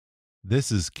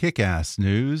This is Kick-Ass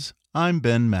News. I'm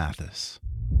Ben Mathis.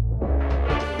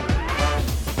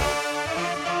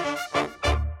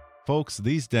 Folks,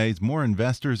 these days more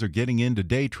investors are getting into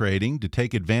day trading to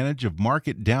take advantage of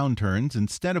market downturns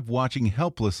instead of watching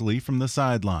helplessly from the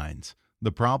sidelines.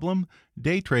 The problem?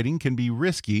 Day trading can be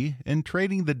risky and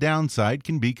trading the downside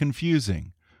can be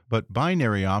confusing. But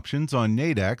binary options on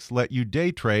Nadex let you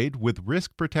day trade with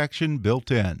risk protection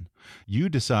built in. You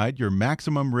decide your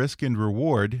maximum risk and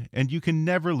reward, and you can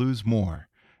never lose more.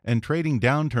 And trading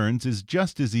downturns is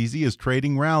just as easy as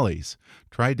trading rallies.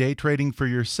 Try day trading for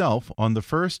yourself on the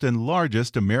first and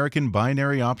largest American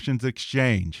binary options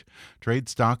exchange. Trade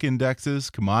stock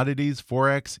indexes, commodities,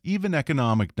 forex, even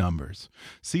economic numbers.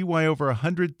 See why over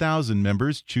 100,000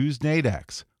 members choose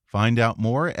Nadex. Find out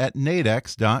more at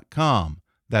nadex.com.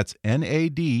 That's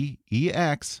NADEX.com.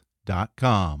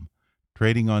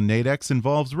 Trading on Nadex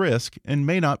involves risk and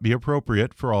may not be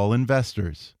appropriate for all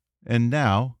investors. And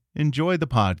now, enjoy the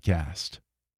podcast.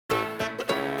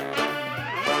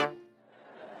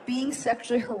 Being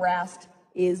sexually harassed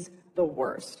is the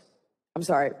worst. I'm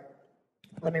sorry.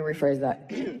 Let me rephrase that.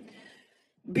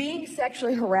 Being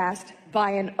sexually harassed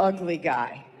by an ugly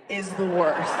guy is the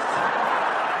worst.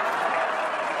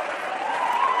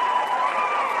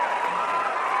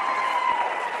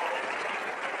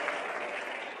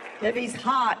 If he's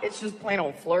hot, it's just plain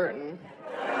old flirting.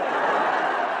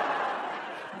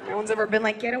 No one's ever been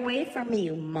like, get away from me,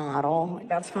 you model. Like,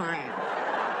 that's fine.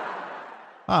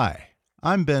 Hi,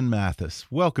 I'm Ben Mathis.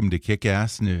 Welcome to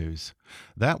Kick-Ass News.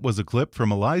 That was a clip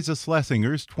from Iliza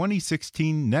Schlesinger's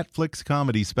 2016 Netflix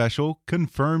comedy special,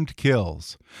 Confirmed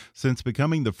Kills. Since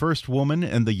becoming the first woman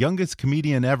and the youngest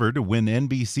comedian ever to win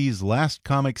NBC's Last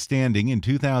Comic Standing in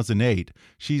 2008,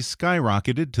 she's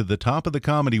skyrocketed to the top of the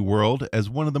comedy world as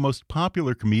one of the most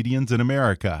popular comedians in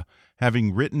America,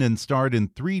 having written and starred in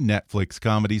 3 Netflix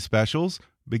comedy specials,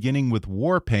 beginning with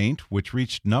War Paint, which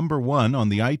reached #1 on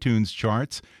the iTunes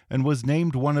charts and was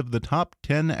named one of the top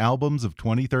 10 albums of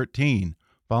 2013,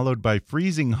 followed by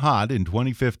Freezing Hot in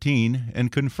 2015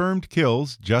 and Confirmed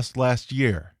Kills just last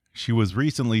year. She was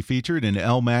recently featured in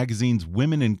Elle magazine's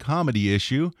Women in Comedy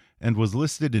issue and was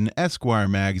listed in Esquire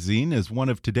magazine as one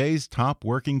of today's top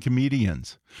working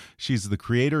comedians. She's the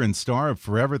creator and star of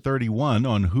Forever 31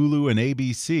 on Hulu and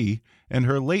ABC, and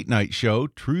her late-night show,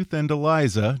 Truth and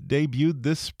Iliza, debuted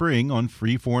this spring on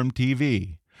Freeform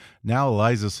TV. Now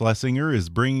Iliza Shlesinger is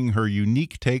bringing her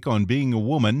unique take on being a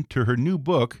woman to her new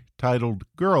book titled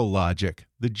Girl Logic: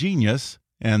 The Genius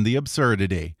and the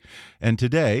Absurdity. And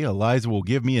today, Iliza will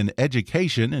give me an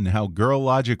education in how girl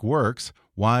logic works,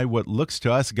 why what looks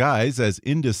to us guys as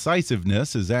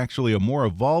indecisiveness is actually a more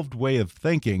evolved way of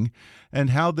thinking,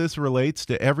 and how this relates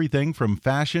to everything from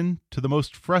fashion to the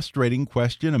most frustrating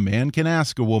question a man can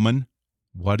ask a woman: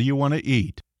 what do you want to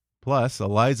eat? Plus,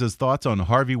 Iliza's thoughts on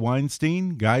Harvey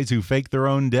Weinstein, guys who fake their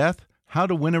own death, how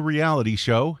to win a reality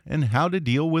show, and how to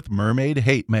deal with mermaid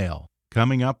hate mail.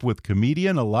 Coming up with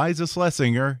comedian Iliza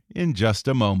Shlesinger in just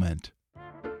a moment.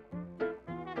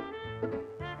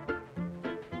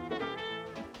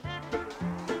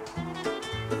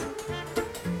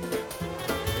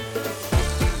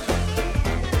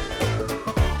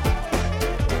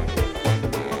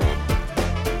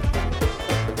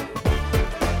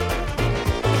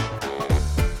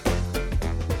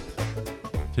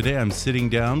 Today I'm sitting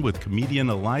down with comedian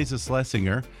Iliza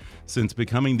Shlesinger. Since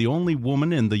becoming the only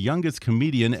woman and the youngest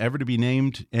comedian ever to be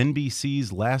named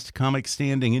NBC's Last Comic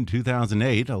Standing in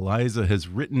 2008, Iliza has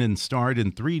written and starred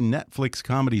in 3 Netflix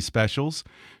comedy specials.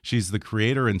 She's the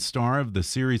creator and star of the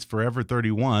series Forever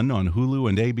 31 on Hulu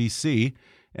and ABC,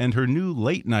 and her new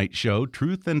late-night show,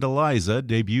 Truth and Iliza,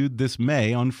 debuted this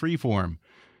May on Freeform.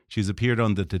 She's appeared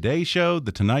on The Today Show,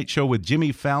 The Tonight Show with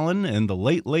Jimmy Fallon, and The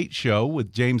Late Late Show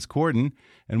with James Corden.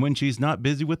 And when she's not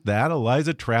busy with that,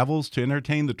 Iliza travels to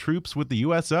entertain the troops with the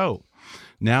USO.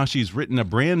 Now she's written a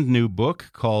brand new book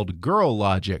called Girl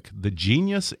Logic: The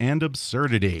Genius and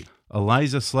Absurdity.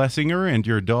 Iliza Shlesinger and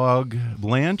your dog,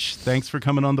 Blanche, thanks for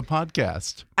coming on the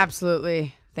podcast.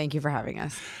 Absolutely. Thank you for having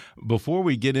us. Before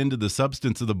we get into the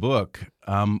substance of the book,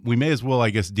 we may as well, I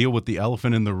guess, deal with the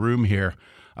elephant in the room here.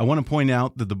 I want to point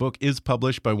out that the book is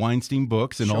published by Weinstein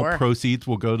Books, and all proceeds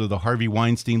will go to the Harvey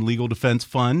Weinstein Legal Defense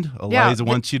Fund. Iliza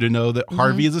wants you to know that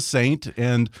Harvey is a saint,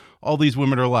 and all these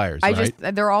women are liars, right?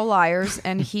 They're all liars,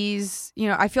 and he's,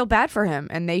 I feel bad for him,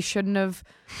 and they shouldn't have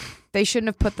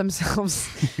put themselves.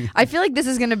 I feel like this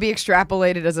is going to be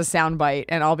extrapolated as a soundbite,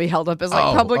 and I'll be held up as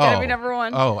public enemy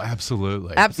 #1. Oh,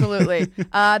 absolutely. Absolutely.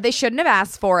 They shouldn't have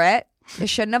asked for it. They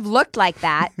shouldn't have looked like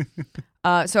that.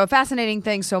 So a fascinating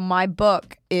thing. So my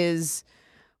book was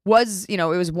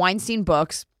Weinstein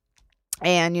Books.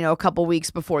 And, a couple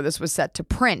weeks before this was set to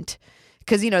print,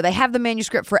 because, they have the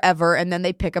manuscript forever and then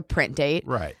they pick a print date.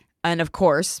 Right. And of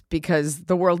course, because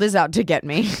the world is out to get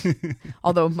me,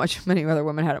 although many other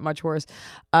women had it much worse,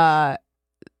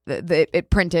 it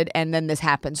printed and then this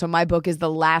happened. So my book is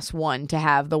the last one to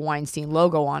have the Weinstein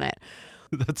logo on it.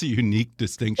 That's a unique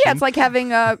distinction. Yeah, it's like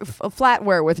having a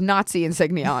flatware with Nazi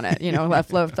insignia on it,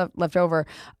 left over.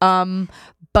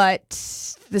 But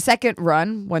the second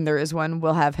run, when there is one,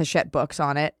 will have Hachette books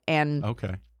on it. And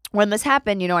okay. When this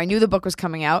happened, I knew the book was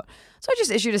coming out. So I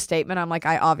just issued a statement. I'm like,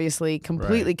 I obviously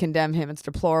completely condemn him. It's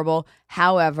deplorable.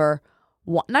 However,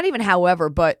 not even however,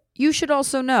 but you should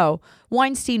also know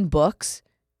Weinstein Books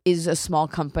is a small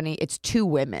company. It's 2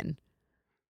 women.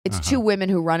 It's 2 women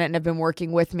who run it and have been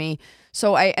working with me.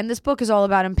 So and this book is all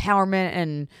about empowerment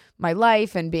and my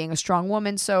life and being a strong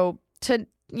woman. So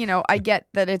I get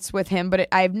that it's with him, but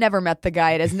I've never met the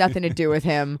guy. It has nothing to do with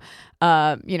him.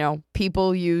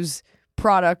 People use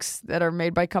products that are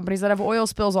made by companies that have oil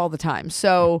spills all the time.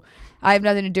 So I have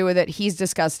nothing to do with it. He's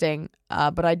disgusting.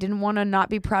 But I didn't want to not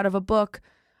be proud of a book.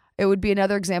 It would be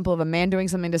another example of a man doing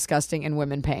something disgusting and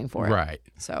women paying for it. Right.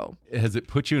 So has it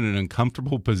put you in an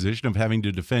uncomfortable position of having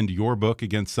to defend your book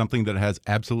against something that has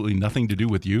absolutely nothing to do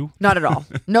with you? Not at all.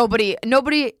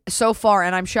 Nobody so far,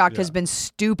 and I'm shocked, has been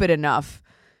stupid enough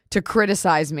to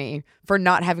criticize me for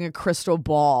not having a crystal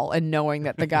ball and knowing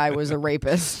that the guy was a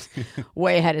rapist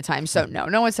way ahead of time. So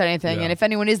no one said anything. Yeah. And if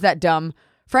anyone is that dumb,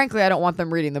 frankly, I don't want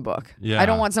them reading the book. Yeah. I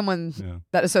don't want someone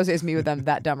that associates me with them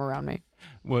that dumb around me.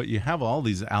 Well, you have all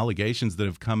these allegations that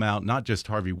have come out, not just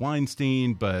Harvey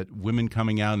Weinstein, but women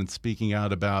coming out and speaking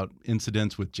out about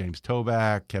incidents with James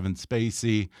Toback, Kevin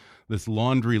Spacey, this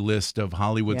laundry list of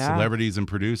Hollywood celebrities and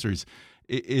producers.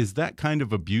 Is that kind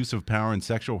of abuse of power and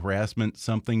sexual harassment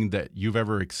something that you've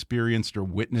ever experienced or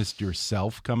witnessed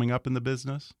yourself coming up in the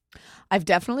business? I've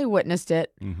definitely witnessed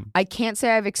it. I can't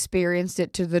say I've experienced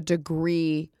it to the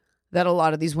degree that a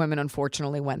lot of these women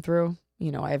unfortunately went through.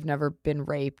 I've never been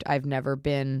raped. I've never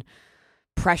been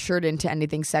pressured into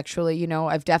anything sexually.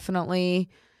 I've definitely,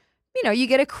 you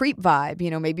get a creep vibe.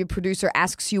 Maybe a producer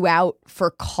asks you out for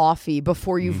coffee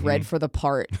before you've read for the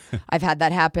part. I've had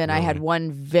that happen. Really? I had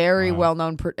one very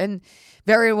well-known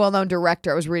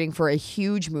director. I was reading for a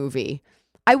huge movie.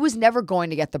 I was never going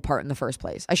to get the part in the first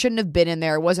place. I shouldn't have been in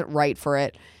there. I wasn't right for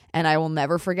it. And I will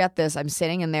never forget this. I'm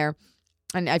sitting in there.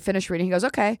 And I finished reading. He goes,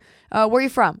 okay, where are you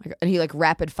from? And he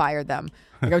rapid fired them.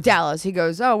 I go, Dallas. He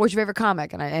goes, oh, what's your favorite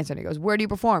comic? And I answered. He goes, where do you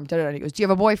perform? And he goes, do you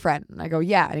have a boyfriend? And I go,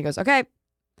 yeah. And he goes, okay.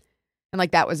 And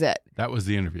that was it. That was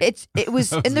the interview. It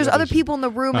was, and there's other people in the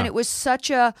room, and it was such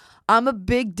I'm a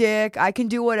big dick. I can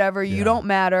do whatever. You don't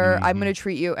matter. I'm going to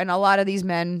treat you. And a lot of these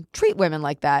men treat women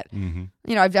like that.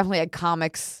 I've definitely had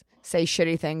comics say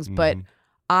shitty things, but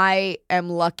I am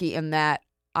lucky in that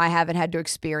I haven't had to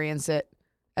experience it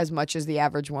as much as the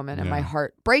average woman, and my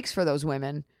heart breaks for those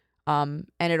women. And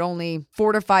it only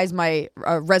fortifies my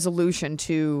resolution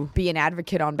to be an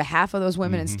advocate on behalf of those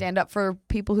women and stand up for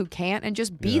people who can't and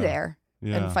just be there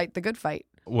and fight the good fight.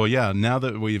 Well, now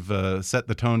that we've set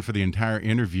the tone for the entire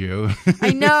interview.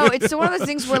 I know. It's one of those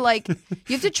things where you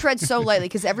have to tread so lightly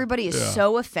because everybody is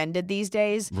so offended these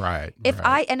days. Right.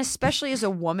 And especially as a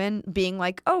woman being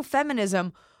oh,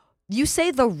 feminism, you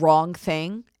say the wrong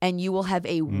thing and you will have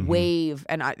a wave,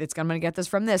 and I'm going to get this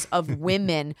from this, of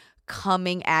women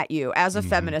coming at you as a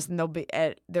feminist, and they'll be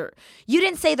you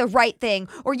didn't say the right thing,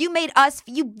 or you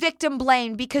victim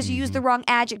blamed because you used the wrong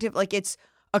adjective. It's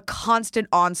a constant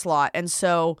onslaught. And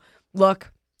so,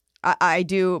 look, I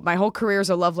do, my whole career is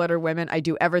a love letter to women. I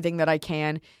do everything that I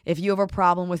can. If you have a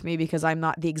problem with me because I'm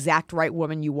not the exact right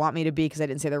woman you want me to be because I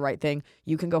didn't say the right thing,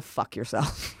 you can go fuck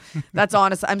yourself. That's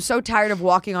honest. I'm so tired of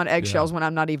walking on eggshells when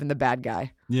I'm not even the bad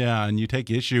guy. Yeah, and you take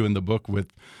issue in the book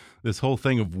with this whole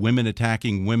thing of women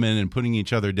attacking women and putting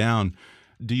each other down.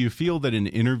 Do you feel that in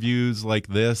interviews like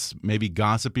this, maybe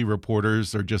gossipy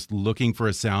reporters are just looking for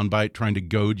a soundbite, trying to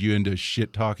goad you into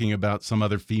shit talking about some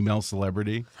other female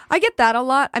celebrity? I get that a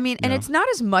lot. I mean, and it's not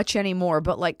as much anymore,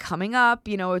 but coming up,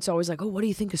 it's always oh, what do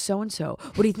you think of so-and-so?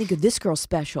 What do you think of this girl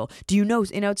special? Do you know?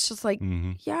 It's just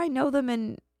yeah, I know them,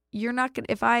 and you're not going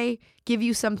to, if I give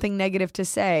you something negative to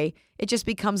say, it just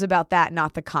becomes about that,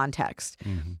 not the context.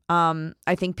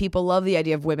 I think people love the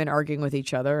idea of women arguing with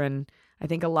each other, and I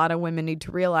think a lot of women need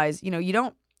to realize,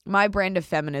 my brand of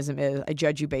feminism is I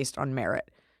judge you based on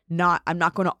merit. I'm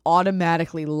not going to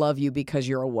automatically love you because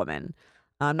you're a woman.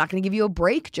 I'm not going to give you a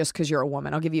break just because you're a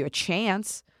woman. I'll give you a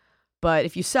chance. But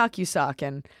if you suck, you suck.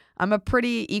 And I'm a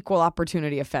pretty equal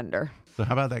opportunity offender. So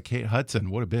how about that Kate Hudson?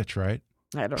 What a bitch, right?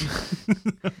 I don't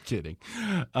know. I'm kidding.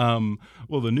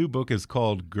 Well, the new book is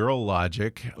called Girl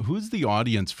Logic. Who's the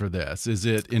audience for this? Is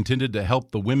it intended to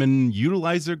help the women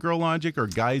utilize their girl logic or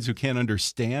guys who can't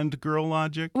understand girl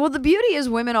logic? Well, the beauty is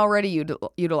women already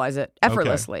utilize it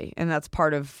effortlessly, and that's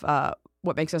part of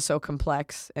what makes us so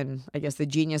complex and I guess the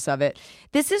genius of it.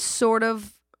 This is sort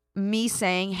of me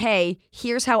saying, hey,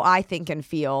 here's how I think and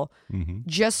feel,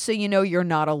 just so you know you're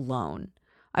not alone.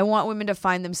 I want women to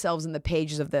find themselves in the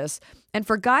pages of this. And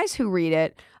for guys who read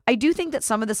it, I do think that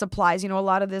some of this applies. You know, a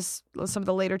lot of this, some of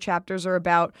the later chapters are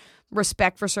about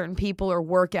respect for certain people or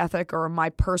work ethic or my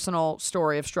personal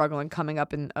story of struggle and coming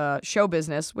up in show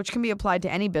business, which can be applied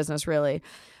to any business, really.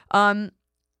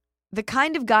 The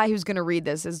kind of guy who's going to read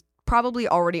this is probably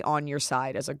already on your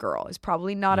side as a girl. He's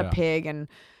probably not a pig and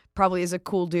probably is a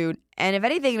cool dude. And if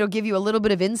anything, it'll give you a little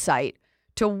bit of insight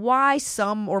to why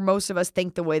some or most of us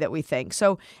think the way that we think.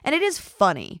 So, and it is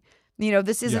funny. You know,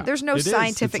 this isn't, there's no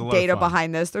scientific data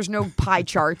behind this. There's no pie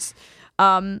charts.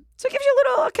 So it gives you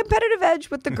a competitive edge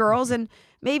with the girls and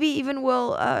maybe even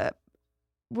will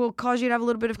cause you to have a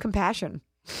little bit of compassion.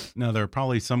 Now, there are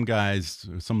probably some guys,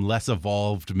 some less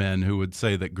evolved men who would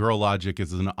say that girl logic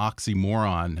is an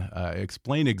oxymoron.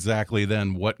 Explain exactly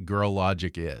then what girl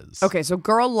logic is. Okay, so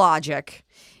girl logic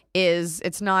is,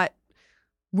 it's not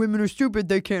women are stupid,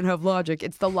 they can't have logic.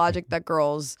 It's the logic that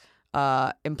girls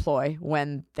employ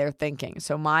when they're thinking.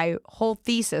 So my whole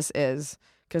thesis is,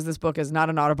 because this book is not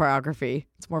an autobiography,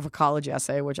 it's more of a college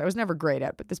essay, which I was never great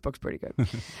at, but this book's pretty good.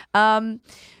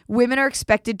 Women are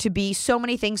expected to be so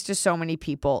many things to so many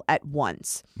people at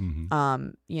once.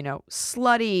 You know,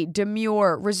 slutty,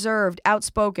 demure, reserved,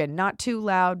 outspoken, not too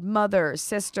loud, mother,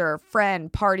 sister,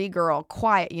 friend, party girl,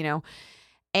 quiet, you know.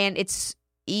 And it's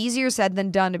easier said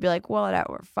than done to be like, well,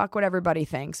 fuck what everybody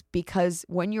thinks. Because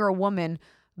when you're a woman,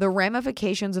 the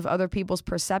ramifications of other people's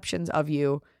perceptions of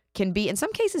you can be, in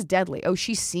some cases, deadly. Oh,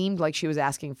 she seemed like she was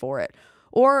asking for it.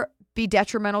 Or be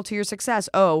detrimental to your success.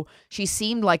 Oh, she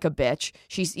seemed like a bitch.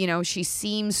 She's, you know, she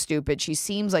seems stupid. She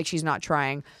seems like she's not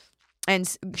trying.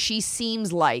 And she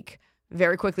seems like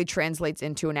very quickly translates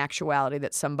into an actuality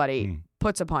that somebody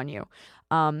puts upon you.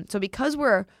 So because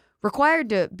we're required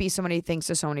to be so many things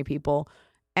to so many people,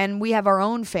 and we have our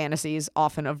own fantasies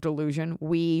often of delusion,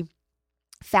 we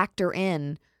factor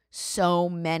in so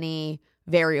many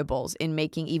variables in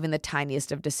making even the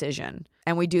tiniest of decision.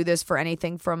 And we do this for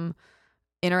anything from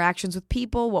interactions with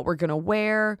people, what we're going to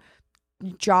wear,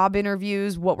 job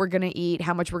interviews, what we're going to eat,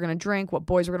 how much we're going to drink, what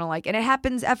boys we're going to like. And it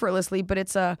happens effortlessly, but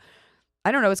it's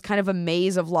it's kind of a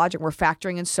maze of logic. We're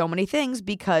factoring in so many things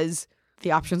because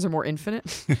the options are more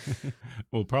infinite.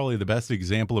 Well, probably the best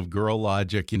example of girl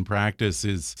logic in practice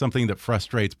is something that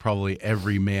frustrates probably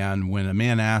every man. When a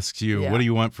man asks you, what do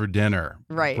you want for dinner?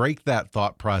 Right. Break that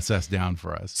thought process down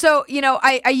for us. So, you know,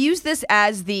 I use this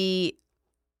as the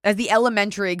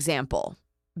elementary example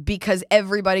because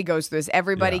everybody goes through this.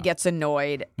 Everybody gets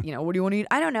annoyed. You know, what do you want to eat?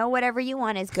 I don't know. Whatever you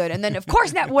want is good. And then, of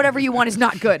course, whatever you want is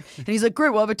not good. And he's like,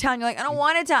 great, we'll have Italian. You're like, I don't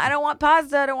want Italian. I don't want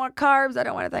pasta. I don't want carbs. I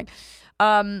don't want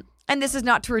anything. And this is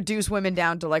not to reduce women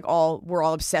down to like we're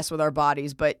all obsessed with our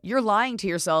bodies, but you're lying to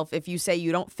yourself if you say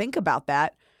you don't think about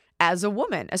that as a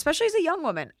woman, especially as a young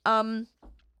woman.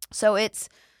 So it's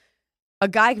a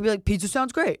guy can be like, pizza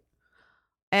sounds great.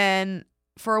 And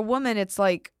for a woman, it's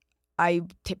like,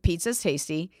 pizza's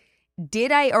tasty.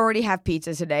 Did I already have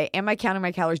pizza today? Am I counting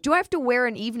my calories? Do I have to wear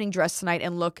an evening dress tonight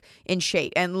and look in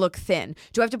shape and look thin?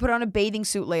 Do I have to put on a bathing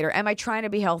suit later? Am I trying to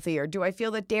be healthier? Do I feel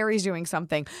that dairy's doing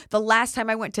something? The last time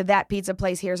I went to that pizza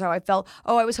place, here's how I felt.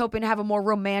 Oh, I was hoping to have a more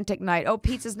romantic night. Oh,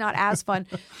 pizza's not as fun.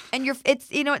 And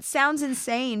it sounds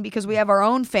insane because we have our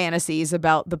own fantasies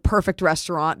about the perfect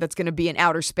restaurant that's going to be in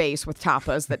outer space with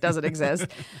tapas that doesn't exist.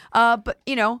 But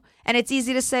and it's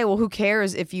easy to say, well, who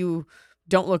cares if you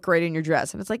don't look great in your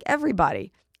dress? And it's like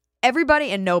everybody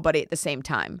and nobody at the same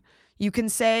time. You can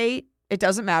say it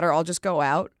doesn't matter, I'll just go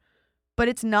out, but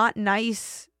it's not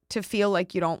nice to feel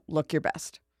like you don't look your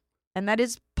best. And that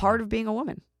is part of being a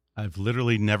woman. I've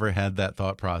literally never had that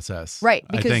thought process. Right.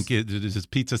 I think does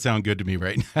pizza sound good to me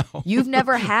right now? You've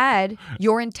never had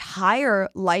your entire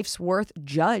life's worth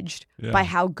judged by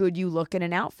how good you look in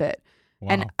an outfit.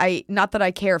 Wow. And not that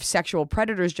I care if sexual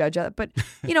predators judge that, but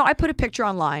I put a picture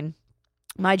online.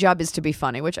 My job is to be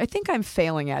funny, which I think I'm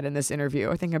failing at in this interview.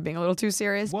 I think I'm being a little too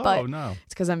serious. Whoa, but no.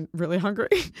 It's because I'm really hungry.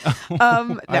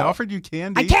 No. I offered you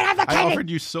candy. I can't have that candy. I offered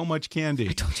you so much candy.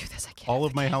 I told you this. I can't. All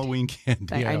of my candy. Halloween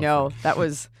candy. I know. That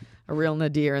was a real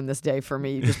nadir in this day for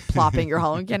me. Just plopping your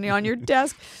Halloween candy on your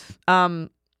desk. What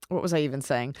was I even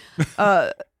saying?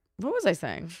 What was I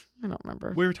saying? I don't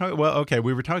remember. We were talking. Well, okay,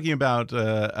 we were talking about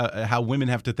how women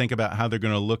have to think about how they're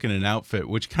going to look in an outfit,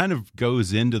 which kind of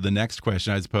goes into the next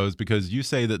question, I suppose, because you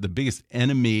say that the biggest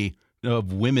enemy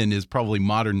of women is probably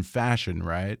modern fashion,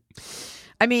 right?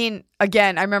 I mean,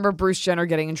 again, I remember Bruce Jenner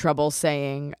getting in trouble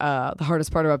saying the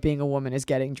hardest part about being a woman is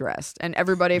getting dressed, and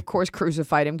everybody, of course,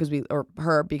 crucified him because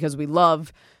we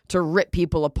love to rip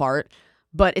people apart.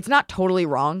 But it's not totally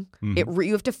wrong.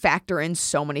 You have to factor in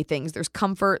so many things. There's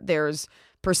comfort. There's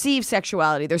perceived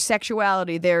sexuality. There's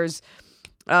sexuality. There's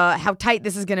how tight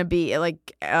this is going to be,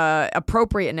 like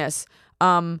appropriateness.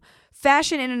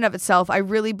 Fashion in and of itself, I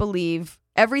really believe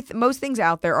most things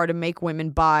out there are to make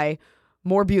women buy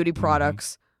more beauty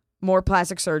products, more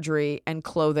plastic surgery, and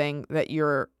clothing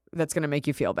that's going to make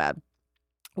you feel bad.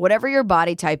 Whatever your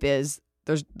body type is,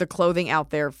 there's the clothing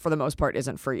out there for the most part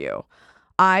isn't for you.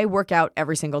 I work out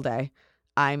every single day.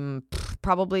 I'm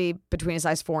probably between a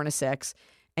size 4 and a 6.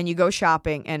 And you go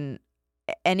shopping and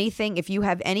anything, if you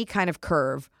have any kind of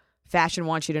curve, fashion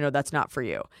wants you to know that's not for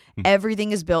you.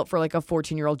 Everything is built for like a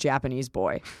 14-year-old Japanese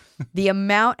boy. The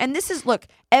amount, and this is, look,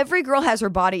 every girl has her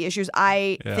body issues.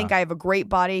 I think I have a great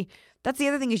body. That's the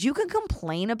other thing is you can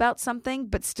complain about something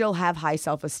but still have high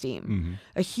self-esteem.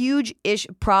 A huge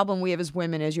problem we have as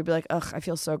women is you'll be like, ugh, I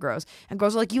feel so gross. And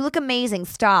girls are like, you look amazing,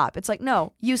 stop. It's like,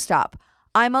 no, you stop.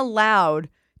 I'm allowed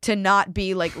to not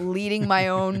be like leading my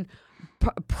own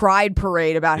pride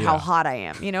parade about how hot I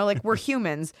am. You know, like we're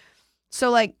humans. So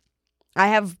like I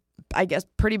have, I guess,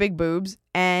 pretty big boobs,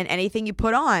 and anything you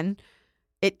put on,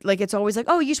 it's always like,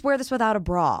 oh, you should wear this without a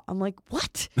bra. I'm like,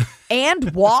 what?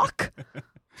 And walk?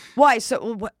 Why?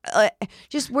 So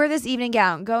just wear this evening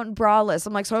gown, go braless.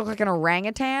 I'm like, so I look like an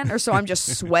orangutan, or so I'm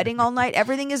just sweating all night?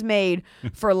 Everything is made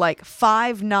for like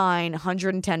 5'9",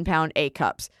 110-pound A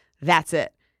cups. That's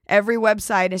it. Every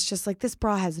website is just like, this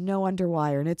bra has no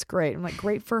underwire and it's great. I'm like,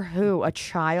 great for who? A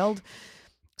child?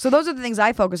 So those are the things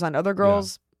I focus on. Other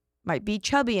girls might be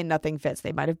chubby and nothing fits.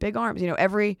 They might have big arms. You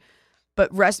know, but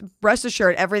rest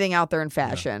assured, everything out there in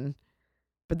fashion. Yeah.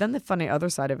 But then the funny other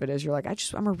side of it is you're like,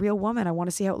 I'm a real woman. I want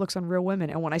to see how it looks on real women.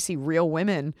 And when I see real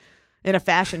women in a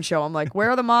fashion show, I'm like, where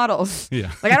are the models?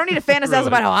 Yeah. Like, I don't need to fantasize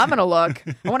about how I'm going to look.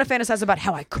 I want to fantasize about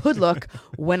how I could look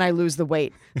when I lose the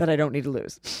weight that I don't need to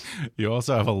lose. You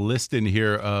also have a list in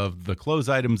here of the clothes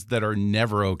items that are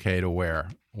never okay to wear.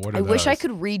 What are I wish I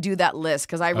could redo that list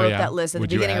because I wrote that list at the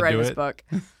beginning of writing this book.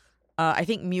 I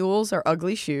think mules are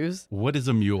ugly shoes. What is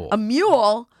a mule? A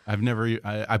mule? I've never.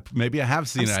 Maybe I have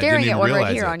seen it. I'm staring at one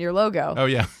right here it. on your logo. Oh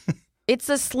yeah. It's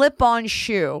a slip-on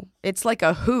shoe. It's like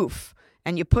a hoof,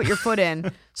 and you put your foot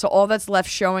in, so all that's left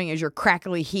showing is your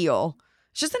crackly heel.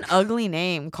 It's just an ugly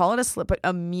name. Call it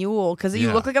a mule, because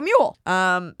you look like a mule.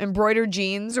 Embroidered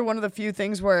jeans are one of the few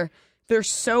things where they're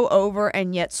so over,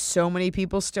 and yet so many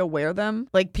people still wear them.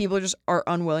 Like, people just are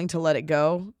unwilling to let it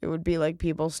go. It would be like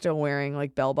people still wearing,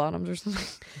 like, bell-bottoms or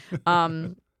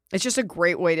something. It's just a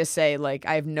great way to say, like,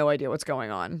 I have no idea what's going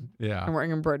on. Yeah. I'm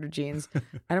wearing embroidered jeans. I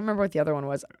don't remember what the other one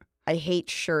was. I hate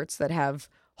shirts that have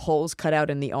holes cut out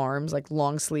in the arms, like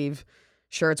long-sleeve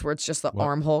shirts where it's just the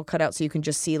armhole cut out so you can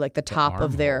just see, like, the top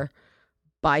of their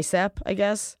bicep, I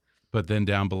guess. But then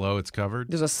down below it's covered?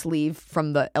 There's a sleeve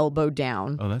from the elbow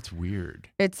down. Oh, that's weird.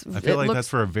 I feel it like looks, that's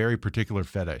for a very particular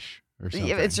fetish or something.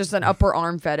 It's just an upper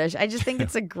arm fetish. I just think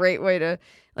it's a great way to,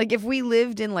 like, if we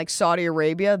lived in, like, Saudi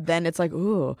Arabia, then it's like,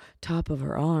 ooh, top of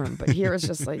her arm. But here it's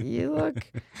just like, you look,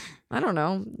 I don't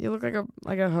know, you look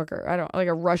like a hooker.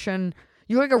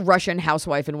 You look like a Russian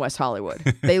housewife in West Hollywood.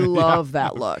 They love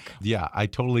that look. Yeah, I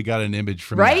totally got an image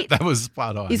from right? That was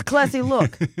spot on. He's classy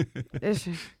look.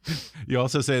 You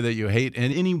also say that you hate,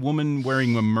 and any woman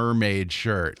wearing a mermaid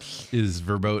shirt is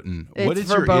verboten. What is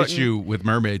your issue with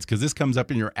mermaids? Because this comes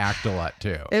up in your act a lot,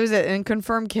 too. It was in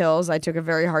Confirmed Kills. I took a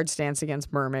very hard stance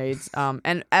against mermaids.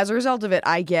 And as a result of it,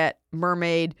 I get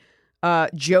mermaid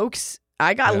jokes.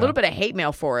 I got a little bit of hate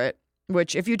mail for it.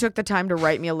 Which, if you took the time to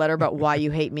write me a letter about why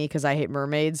you hate me because I hate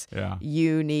mermaids,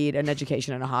 you need an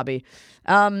education and a hobby.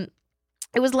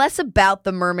 It was less about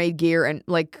the mermaid gear and,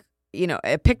 like, you know,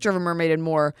 a picture of a mermaid and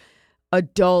more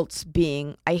adults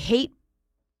being. I hate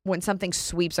when something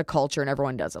sweeps a culture and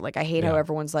everyone does it. Like, I hate how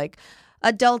everyone's like,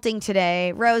 adulting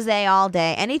today, rosé all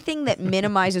day. Anything that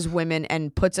minimizes women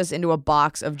and puts us into a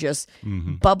box of just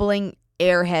babbling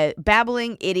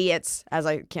idiots, as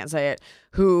I can't say it,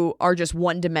 who are just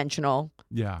one-dimensional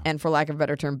and, for lack of a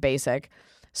better term, basic.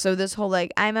 So this whole,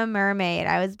 like, I'm a mermaid,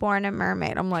 I was born a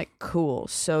mermaid. I'm like, cool.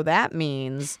 So that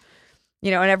means,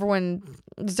 you know, and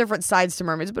there's different sides to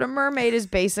mermaids, but a mermaid is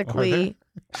basically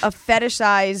a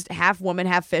fetishized half-woman,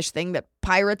 half-fish thing that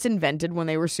pirates invented when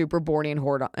they were super borny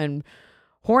and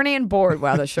Horny and bored.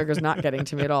 Wow, that sugar's not getting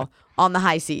to me at all. On the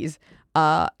high seas.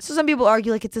 So some people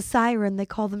argue like it's a siren. They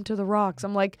call them to the rocks.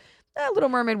 I'm like, Little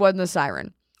Mermaid wasn't a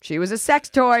siren. She was a sex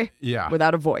toy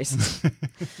without a voice.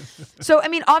 So, I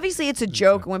mean, obviously it's a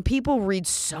joke. When people read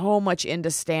so much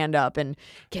into stand-up and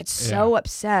get so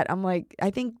upset, I'm like, I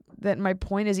think that my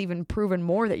point is even proven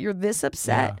more that you're this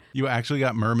upset. Yeah. You actually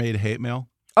got mermaid hate mail?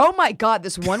 Oh, my God.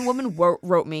 This one woman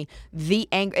wrote me the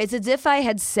anger. It's as if I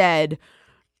had said,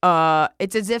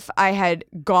 it's as if I had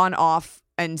gone off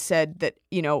and said that,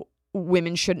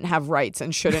 women shouldn't have rights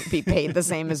and shouldn't be paid the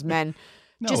same as men.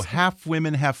 No, half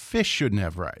women, half fish shouldn't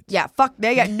have rights. Yeah, fuck,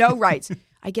 they got no rights.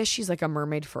 I guess she's like a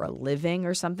mermaid for a living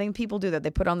or something. People do that. They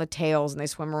put on the tails and they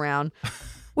swim around,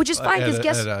 which is fine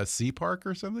because at a sea park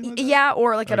or something like that? Yeah,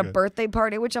 or like at a birthday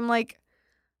party, which I'm like,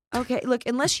 okay, look,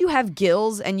 unless you have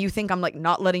gills and you think I'm like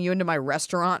not letting you into my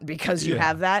restaurant because you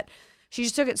have that. She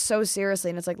just took it so seriously,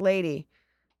 and it's like, lady,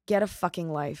 get a fucking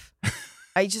life.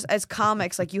 As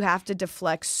comics, like, you have to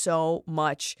deflect so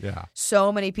much. Yeah.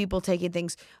 So many people taking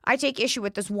things. I take issue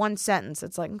with this one sentence.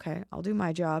 It's like, okay, I'll do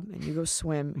my job and you go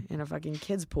swim in a fucking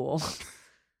kid's pool.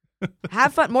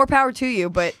 Have fun. More power to you.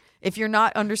 But if you're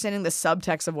not understanding the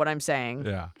subtext of what I'm saying,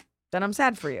 then I'm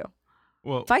sad for you.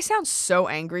 Well, if I sound so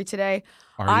angry today,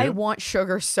 I want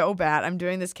sugar so bad. I'm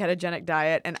doing this ketogenic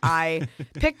diet, and I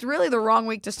picked really the wrong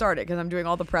week to start it because I'm doing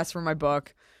all the press for my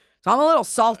book. So I'm a little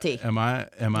salty. Am I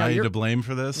to blame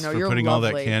for this? No, for you're putting lovely.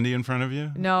 all that candy in front of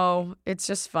you? No, it's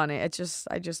just funny. That's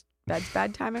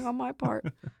bad timing on my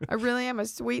part. I really am a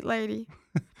sweet lady.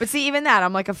 But see, even that,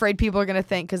 I'm like afraid people are going to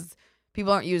think, because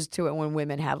people aren't used to it when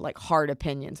women have like hard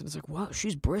opinions. And it's like, wow,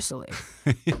 she's bristly.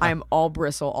 I'm all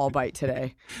bristle, all bite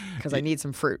today because I need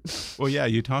some fruit. Well, yeah,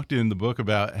 you talked in the book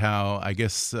about how, I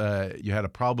guess, you had a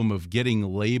problem of getting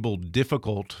labeled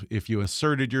difficult if you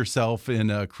asserted yourself in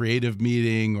a creative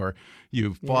meeting or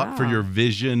you fought for your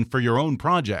vision for your own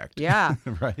project. Yeah.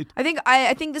 Right?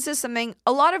 I think this is something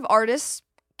a lot of artists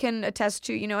can attest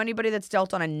to, anybody that's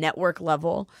dealt on a network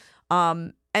level.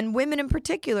 And women in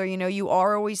particular, you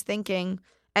are always thinking,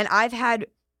 and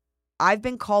I've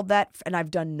been called that and I've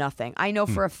done nothing. I know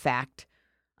for a fact.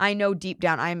 I know deep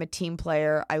down I am a team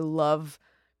player. I love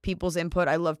people's input.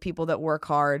 I love people that work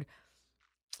hard.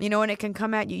 And it can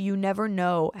come at you. You never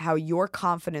know how your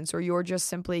confidence or your just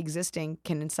simply existing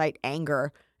can incite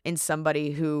anger in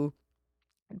somebody who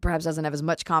perhaps doesn't have as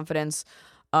much confidence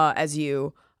as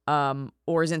you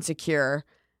or is insecure.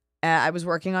 I was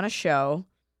working on a show.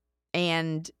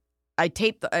 And I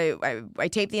tape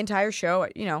the entire show.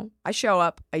 I show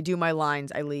up, I do my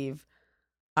lines, I leave.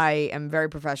 I am very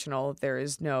professional. There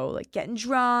is no like getting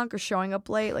drunk or showing up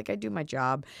late. Like, I do my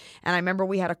job. And I remember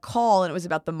we had a call and it was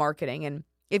about the marketing. And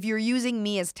if you're using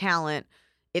me as talent,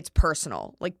 it's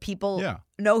personal. Like, people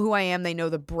know who I am. They know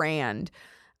the brand.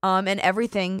 And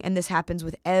everything. And this happens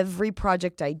with every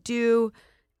project I do.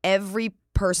 Every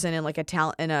person in like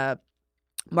in a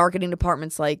marketing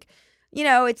department's like,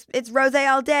 it's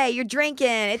rosé all day. You're drinking.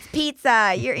 It's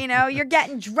pizza. You're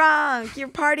getting drunk. You're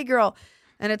a party girl.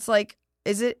 And it's like,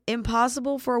 is it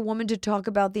impossible for a woman to talk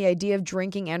about the idea of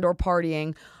drinking and or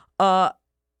partying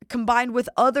combined with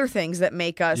other things that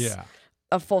make us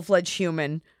a full-fledged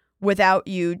human without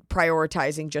you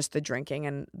prioritizing just the drinking?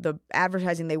 And the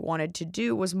advertising they wanted to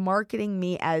do was marketing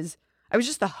me as, I was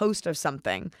just the host of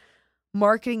something,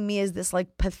 marketing me as this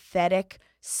like pathetic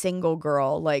single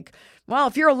girl. Like, well,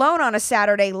 if you're alone on a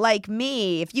Saturday like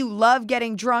me, if you love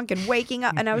getting drunk and waking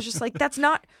up. And I was just like, that's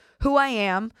not who I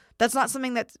am. That's not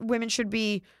something that women should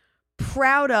be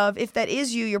proud of. If that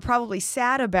is you, you're probably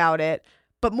sad about it.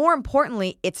 But more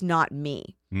importantly, it's not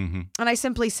me. Mm-hmm. And I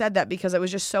simply said that because it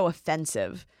was just so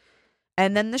offensive.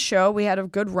 And then the show, we had a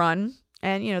good run.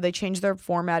 And, they changed their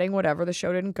formatting, whatever. The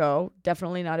show didn't go.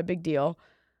 Definitely not a big deal.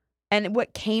 And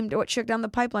what shook down the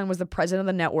pipeline was the president of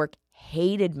the network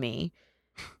hated me.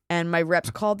 And my reps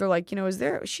called. They're like,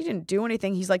 she didn't do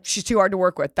anything. He's like, she's too hard to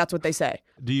work with. That's what they say.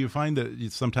 Do you find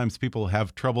that sometimes people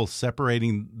have trouble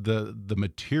separating the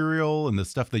material and the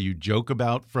stuff that you joke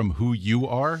about from who you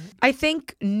are? I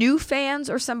think new fans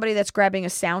are somebody that's grabbing a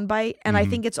soundbite. And I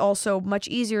think it's also much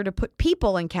easier to put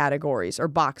people in categories or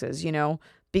boxes,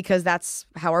 because that's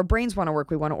how our brains want to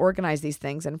work. We want to organize these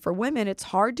things. And for women, it's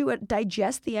hard to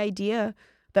digest the idea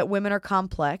that women are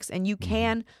complex and you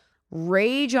can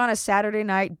rage on a Saturday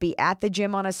night, be at the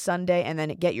gym on a Sunday, and then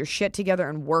get your shit together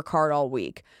and work hard all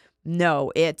week.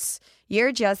 No, it's,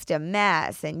 you're just a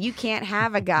mess and you can't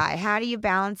have a guy. How do you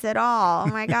balance it all?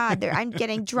 Oh my God, I'm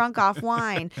getting drunk off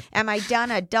wine. Am I done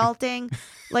adulting?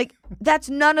 Like, that's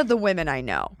none of the women I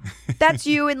know. That's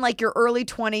you in like your early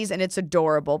 20s and it's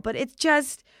adorable. But it's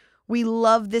just, we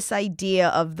love this idea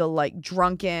of the like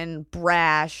drunken,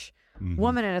 brash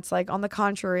woman. And it's like, on the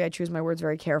contrary, I choose my words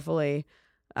very carefully.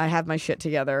 I have my shit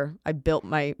together. I built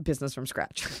my business from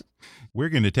scratch. We're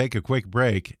going to take a quick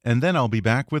break, and then I'll be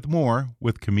back with more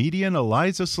with comedian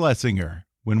Iliza Shlesinger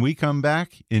when we come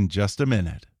back in just a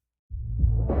minute.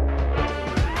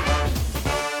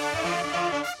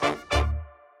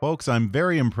 Folks, I'm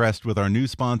very impressed with our new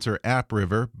sponsor,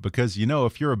 AppRiver, because, you know,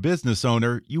 if you're a business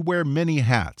owner, you wear many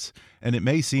hats, and it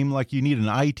may seem like you need an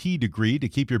IT degree to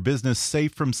keep your business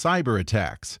safe from cyber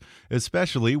attacks,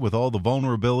 especially with all the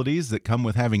vulnerabilities that come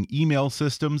with having email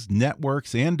systems,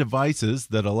 networks, and devices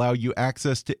that allow you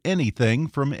access to anything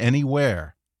from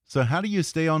anywhere. So how do you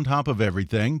stay on top of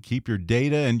everything, keep your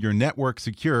data and your network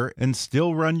secure, and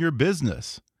still run your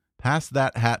business? Pass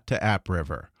that hat to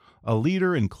AppRiver, a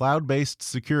leader in cloud-based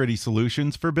security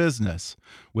solutions for business.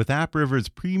 With AppRiver's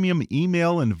premium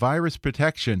email and virus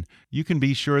protection, you can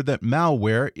be sure that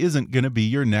malware isn't going to be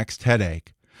your next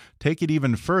headache. Take it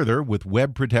even further with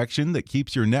web protection that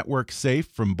keeps your network safe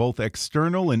from both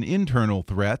external and internal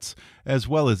threats, as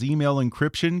well as email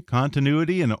encryption,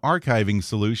 continuity, and archiving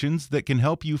solutions that can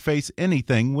help you face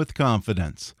anything with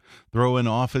confidence. Throw in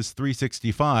Office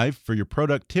 365 for your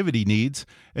productivity needs,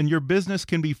 and your business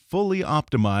can be fully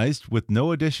optimized with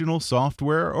no additional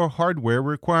software or hardware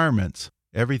requirements.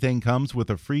 Everything comes with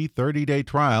a free 30-day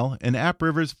trial and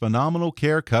AppRiver's phenomenal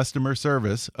care customer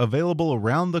service available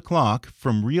around the clock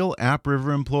from real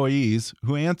AppRiver employees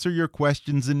who answer your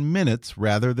questions in minutes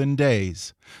rather than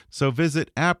days. So visit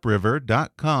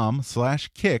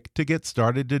appriver.com/kick to get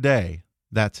started today.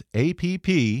 That's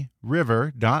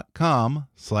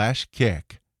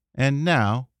appriver.com/kick. And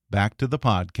now, back to the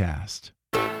podcast.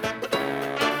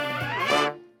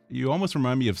 You almost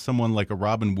remind me of someone like a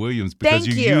Robin Williams because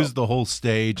you use the whole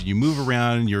stage, you move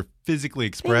around, and you're physically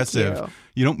expressive.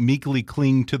 You don't meekly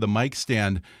cling to the mic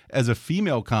stand. As a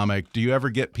female comic, do you ever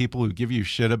get people who give you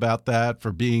shit about that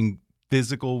for being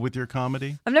physical with your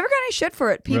comedy? I've never gotten any shit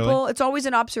for it. People, really? It's always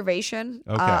an observation.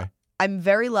 Okay. I'm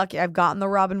very lucky. I've gotten the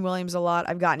Robin Williams a lot.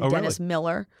 I've gotten Dennis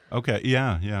Miller. Okay,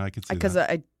 yeah, I could see that. Because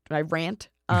I rant.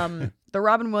 The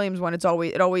Robin Williams one, it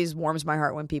always warms my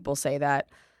heart when people say that.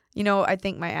 You know, I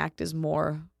think my act is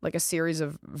more like a series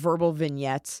of verbal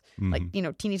vignettes, like, you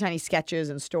know, teeny tiny sketches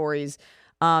and stories.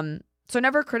 So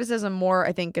never criticism, more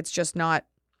I think it's just a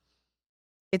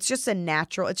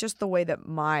natural, it's just the way that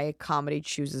my comedy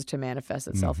chooses to manifest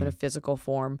itself in a physical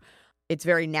form. It's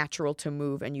very natural to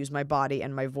move and use my body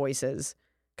and my voices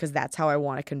because that's how I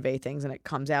want to convey things, and it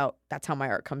comes out. That's how my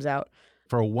art comes out.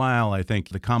 For a while, I think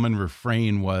the common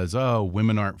refrain was, oh,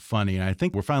 women aren't funny. And I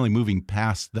think we're finally moving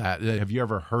past that. Have you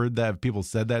ever heard that? Have people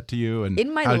said that to you? And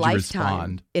in my how did you lifetime,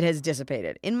 respond? It has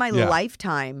dissipated. In my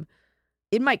lifetime,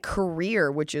 in my career,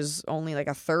 which is only like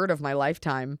a third of my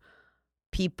lifetime,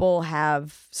 people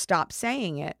have stopped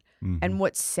saying it. And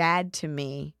what's sad to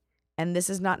me, and this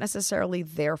is not necessarily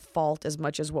their fault as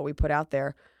much as what we put out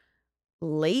there,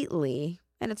 lately,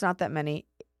 and it's not that many,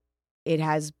 it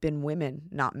has been women,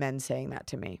 not men, saying that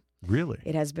to me. Really?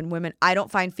 It has been women. I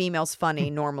don't find females funny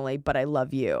normally, but I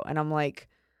love you. And I'm like,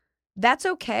 that's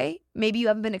okay. Maybe you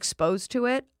haven't been exposed to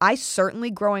it. I certainly,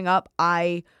 growing up,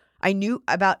 I knew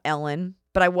about Ellen,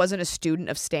 but I wasn't a student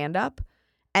of stand-up.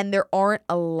 And there aren't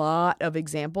a lot of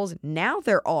examples. Now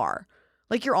there are.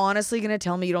 Like, you're honestly going to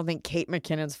tell me you don't think Kate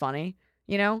McKinnon's funny,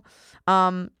 you know?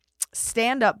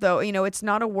 Stand-up, though, you know, it's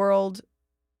not a world...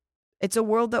 It's a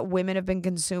world that women have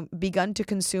begun to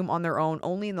consume on their own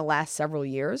only in the last several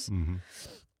years.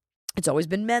 It's always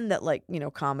been men that like, you know,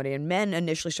 comedy, and men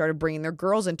initially started bringing their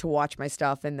girls in to watch my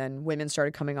stuff, and then women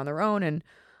started coming on their own, and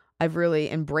I've really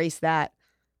embraced that.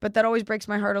 But that always breaks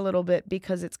my heart a little bit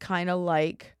because it's kind of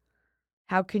like,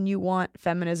 how can you want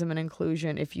feminism and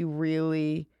inclusion if you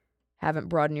really haven't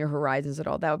broadened your horizons at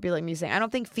all? That would be like me saying, I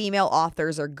don't think female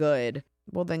authors are good.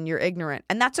 Well, then you're ignorant,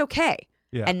 and that's okay.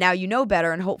 Yeah. And now you know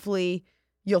better, and hopefully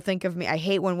you'll think of me. I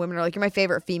hate when women are like, you're my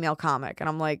favorite female comic. And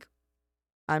I'm like,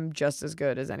 I'm just as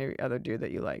good as any other dude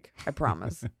that you like. I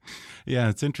promise. Yeah,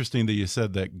 it's interesting that you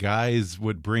said that guys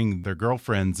would bring their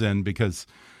girlfriends in because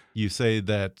you say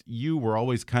that you were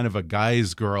always kind of a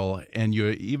guy's girl, and you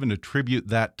even attribute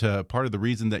that to part of the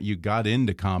reason that you got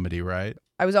into comedy, right?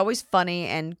 I was always funny,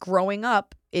 and growing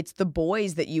up, it's the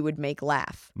boys that you would make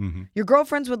laugh. Your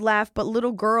girlfriends would laugh, but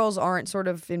little girls aren't sort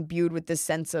of imbued with this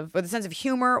sense of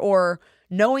humor or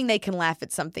knowing they can laugh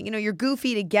at something. You know, you're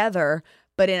goofy together,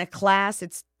 but in a class,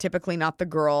 it's typically not the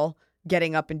girl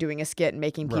getting up and doing a skit and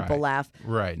making people laugh.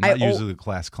 Right, not usually the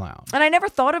class clown. And I never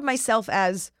thought of myself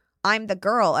as I'm the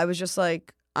girl. I was just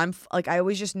like, I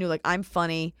always just knew like I'm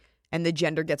funny, and the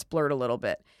gender gets blurred a little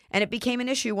bit. And it became an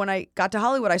issue when I got to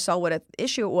Hollywood. I saw what an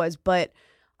issue it was, but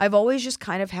I've always just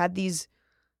kind of had this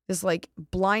like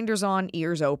blinders on,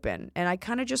 ears open. And I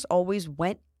kind of just always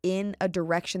went in a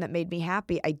direction that made me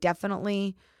happy. I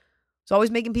definitely was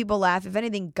always making people laugh. If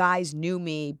anything, guys knew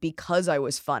me because I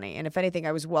was funny. And if anything,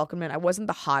 I was welcomed in. I wasn't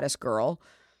the hottest girl,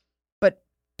 but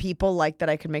people liked that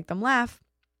I could make them laugh.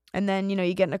 And then,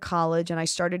 you get into college and I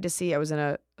started to see, I was in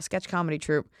a sketch comedy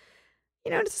troupe.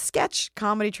 It's a sketch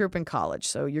comedy troupe in college.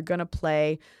 So you're going to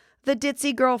play the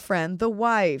ditzy girlfriend, the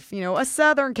wife, a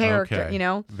Southern character,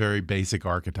 Okay. Very basic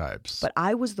archetypes. But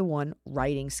I was the one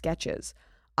writing sketches.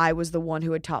 I was the one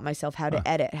who had taught myself how to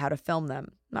edit, how to film them.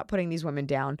 I'm not putting these women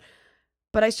down.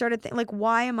 But I started thinking, like,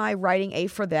 why am I writing A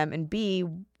for them? And B,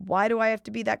 why do I have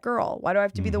to be that girl? Why do I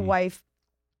have to be the wife?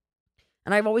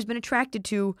 And I've always been attracted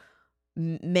to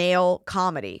male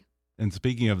comedy. And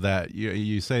speaking of that,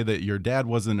 you say that your dad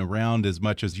wasn't around as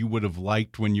much as you would have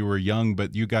liked when you were young,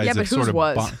 but you guys have sort of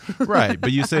right.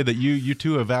 But you say that you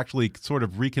two have actually sort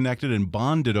of reconnected and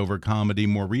bonded over comedy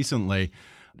more recently.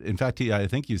 In fact, I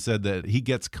think you said that he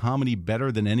gets comedy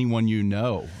better than anyone you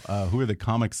know. Who are the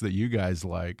comics that you guys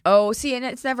like? Oh, see, and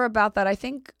it's never about that. I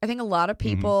think a lot of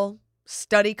people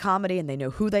study comedy and they know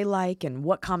who they like and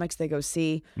what comics they go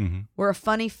see. We're a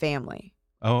funny family.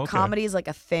 Oh, okay. Comedy is like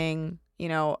a thing.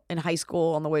 In high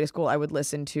school, on the way to school, I would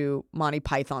listen to Monty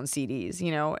Python CDs,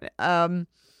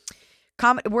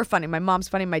 we're funny. My mom's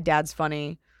funny. My dad's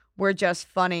funny. We're just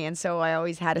funny. And so I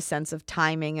always had a sense of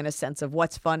timing and a sense of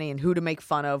what's funny and who to make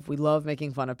fun of. We love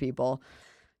making fun of people.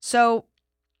 So,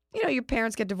 your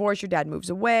parents get divorced. Your dad moves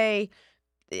away.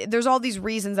 There's all these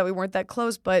reasons that we weren't that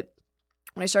close. But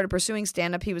when I started pursuing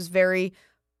stand-up, he was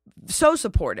so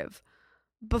supportive.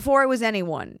 Before I was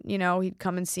anyone, he'd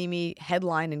come and see me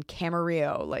headline in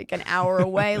Camarillo, like an hour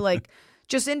away, like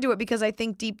just into it because I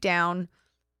think deep down,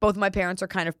 both my parents are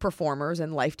kind of performers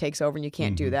and life takes over and you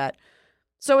can't do that.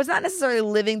 So it's not necessarily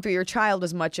living through your child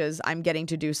as much as I'm getting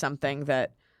to do something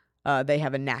that they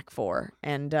have a knack for.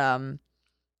 And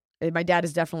my dad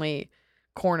has definitely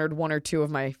cornered one or two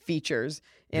of my features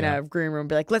in a green room,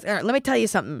 be like, let me tell you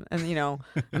something. And,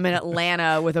 I'm in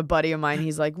Atlanta with a buddy of mine.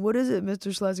 He's like, what is it, Mr.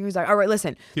 Shlesinger? He's like, all right,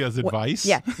 listen. He has advice?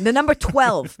 Yeah. The number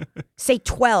 12. Say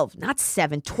 12, not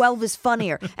 7. 12 is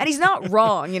funnier. And he's not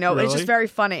wrong, Really? It's just very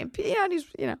funny. Yeah, and he's,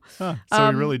 Huh.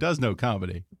 So he really does know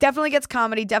comedy. Definitely gets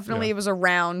comedy. Definitely was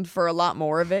around for a lot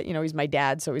more of it. He's my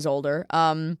dad, so he's older.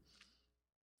 You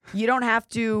don't have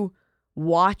to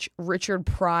watch Richard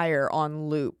Pryor on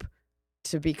loop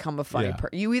to become a funny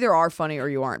person. You either are funny or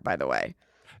you aren't, by the way.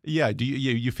 Yeah. Do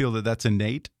you feel that that's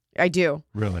innate? I do.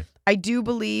 Really? I do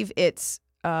believe it's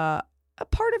a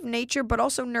part of nature, but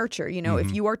also nurture.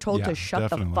 If you are told to shut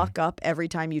the fuck up every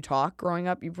time you talk growing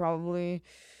up, you probably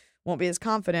won't be as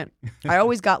confident. I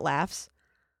always got laughs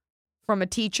from a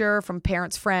teacher, from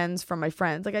parents, friends, from my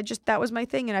friends. Like that was my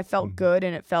thing and I felt good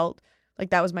and it felt like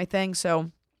that was my thing.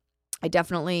 So I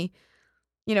definitely...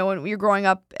 when you're growing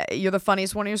up, you're the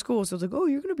funniest one in your school. So it's like, oh,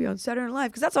 you're going to be on Saturday Night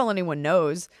Live. Because that's all anyone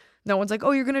knows. No one's like,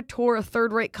 oh, you're going to tour a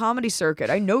third-rate comedy circuit.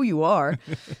 I know you are.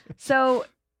 So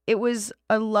it was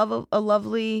a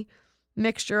lovely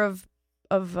mixture of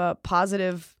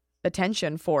positive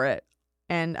attention for it.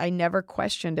 And I never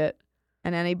questioned it.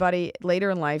 And anybody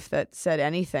later in life that said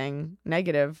anything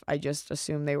negative, I just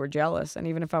assumed they were jealous. And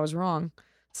even if I was wrong,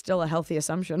 still a healthy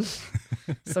assumption.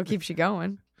 Still keeps you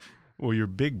going. Well, your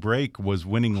big break was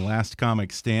winning Last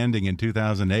Comic Standing in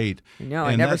 2008. No,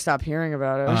 I never stopped hearing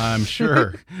about it. I'm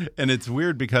sure. And it's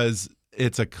weird because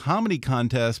it's a comedy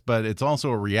contest, but it's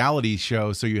also a reality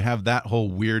show. So you have that whole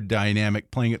weird dynamic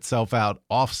playing itself out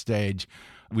off stage.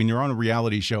 When you're on a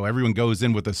reality show, everyone goes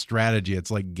in with a strategy.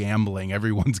 It's like gambling.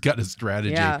 Everyone's got a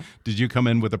strategy. Yeah. Did you come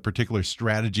in with a particular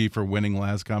strategy for winning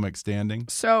Last Comic Standing?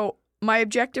 So my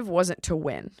objective wasn't to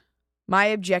win. My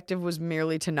objective was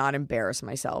merely to not embarrass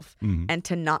myself and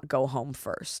to not go home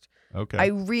first. Okay. I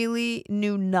really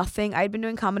knew nothing. I'd been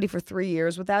doing comedy for 3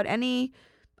 years without any...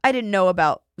 I didn't know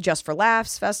about Just for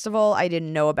Laughs Festival. I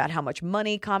didn't know about how much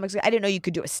money comics... I didn't know you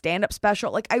could do a stand-up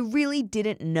special. Like, I really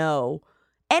didn't know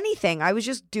anything. I was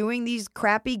just doing these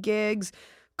crappy gigs,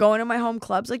 going to my home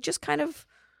clubs, like just kind of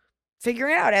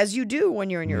figuring it out as you do when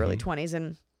you're in your early 20s.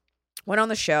 And went on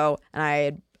the show, and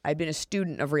I'd been a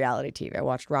student of reality TV. I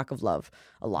watched Rock of Love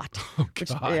a lot. Oh,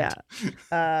 God.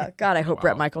 God, I hope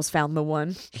Bret Michaels found the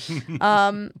one.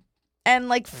 And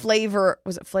like Flavor,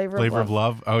 was it Flavor of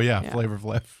Love? Oh, yeah. Flavor of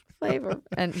Love. Flavor.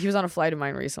 And he was on a flight of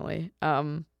mine recently.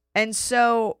 And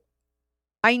so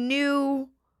I knew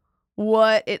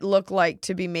what it looked like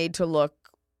to be made to look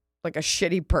like a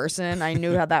shitty person. I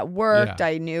knew how that worked.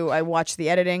 Yeah. I watched the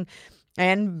editing.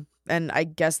 And and I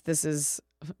guess this is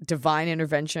divine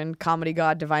intervention, comedy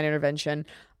god, divine intervention.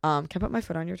 Can I put my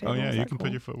foot on your table? Oh, yeah, Is you that can cool?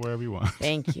 put your foot wherever you want.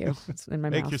 Thank you. It's in my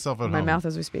Make mouth. yourself at in my home. mouth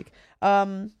as we speak.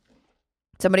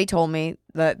 Somebody told me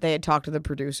that they had talked to the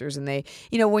producers, and they,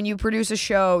 when you produce a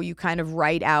show, you kind of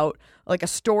write out like a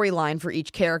storyline for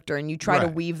each character, and you try to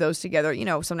weave those together.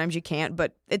 Sometimes you can't,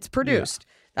 but it's produced.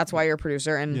 Yeah. That's why you're a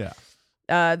producer.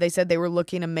 And they said they were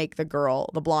looking to make the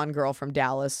blonde girl from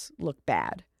Dallas, look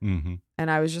bad. Mm-hmm.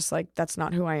 And I was just like, that's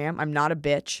not who I am. I'm not a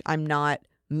bitch. I'm not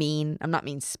mean. I'm not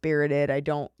mean-spirited. I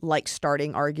don't like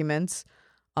starting arguments.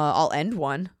 I'll end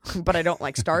one, but I don't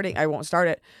like starting. I won't start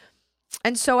it.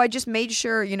 And so I just made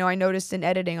sure, I noticed in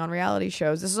editing on reality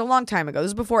shows, this is a long time ago.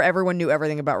 This is before everyone knew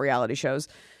everything about reality shows.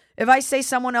 If I say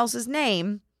someone else's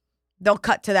name, they'll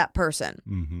cut to that person.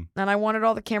 Mm-hmm. And I wanted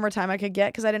all the camera time I could get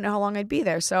because I didn't know how long I'd be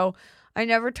there. So I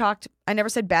never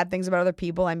said bad things about other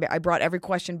people. I brought every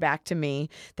question back to me.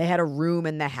 They had a room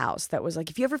in the house that was like,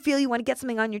 if you ever feel you want to get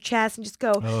something on your chest and just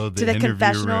go to the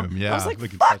confessional. Room. Yeah, I was like,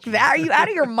 fuck that. Are you out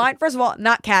of your mind? First of all,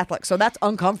 not Catholic, so that's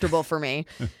uncomfortable for me.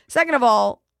 Second of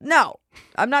all, no,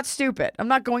 I'm not stupid. I'm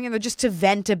not going in there just to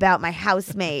vent about my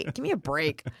housemate. Give me a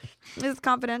break. It's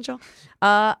confidential.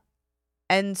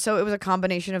 And so it was a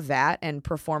combination of that and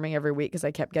performing every week because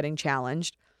I kept getting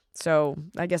challenged. So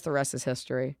I guess the rest is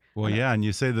history. Well, yeah, and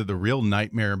you say that the real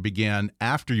nightmare began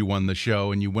after you won the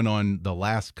show and you went on the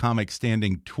last comic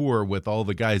standing tour with all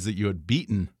the guys that you had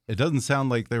beaten. It doesn't sound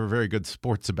like they were very good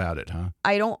sports about it, huh?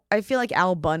 I feel like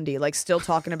Al Bundy, like still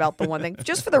talking about the one thing.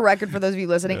 Just for the record, for those of you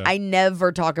listening, I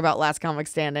never talk about last comic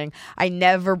standing. I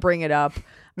never bring it up.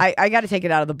 I got to take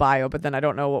it out of the bio, but then I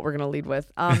don't know what we're going to lead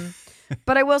with.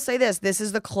 But I will say this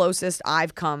is the closest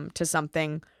I've come to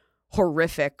something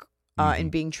horrific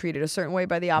in being treated a certain way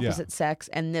by the opposite sex.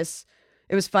 And it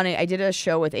was funny. I did a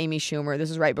show with Amy Schumer. This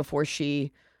is right before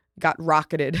she got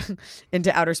rocketed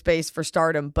into outer space for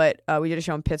stardom. But we did a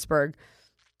show in Pittsburgh.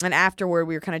 And afterward,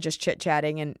 we were kind of just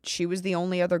chit-chatting. And she was the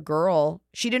only other girl.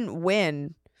 She didn't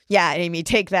win. Yeah, Amy,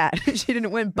 take that. She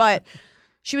didn't win. But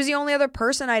she was the only other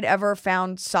person I'd ever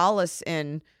found solace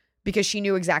in because she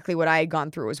knew exactly what I had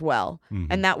gone through as well. Mm-hmm.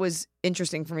 And that was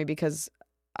interesting for me because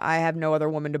I have no other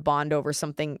woman to bond over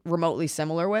something remotely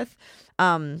similar with.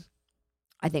 I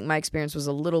think my experience was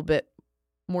a little bit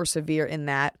more severe in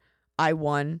that I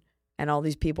won and all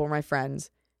these people were my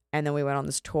friends. And then we went on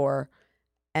this tour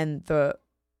and the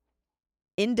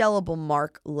indelible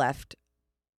mark left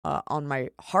on my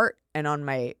heart and on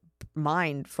my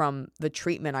mind from the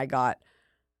treatment I got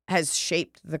has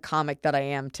shaped the comic that I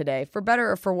am today, for better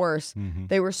or for worse. Mm-hmm.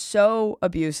 They were so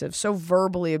abusive, so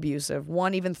verbally abusive.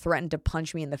 One even threatened to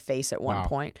punch me in the face at one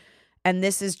point. And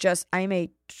this is just, I'm a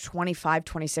 25,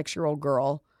 26-year-old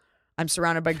girl. I'm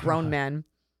surrounded by grown men.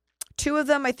 Two of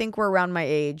them, I think, were around my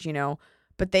age,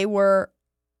 but they would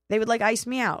like ice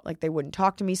me out. Like they wouldn't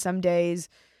talk to me some days.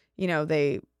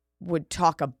 They would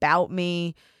talk about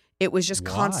me. It was just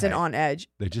constant on edge.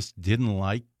 They just didn't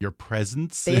like your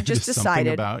presence. They just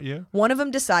decided about you. One of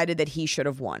them decided that he should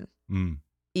have won,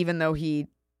 even though he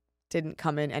didn't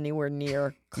come in anywhere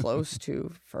near close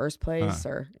to first place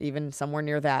or even somewhere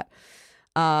near that.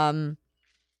 And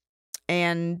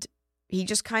he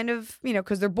just kind of,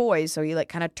 because they're boys, so he like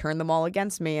kind of turned them all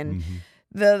against me. And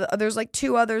there's like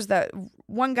two others that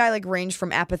one guy like ranged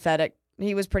from apathetic.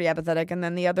 He was pretty apathetic, and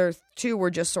then the other two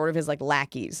were just sort of his like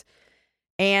lackeys.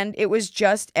 And it was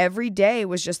just every day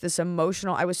was just this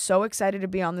emotional. I was so excited to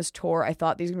be on this tour. I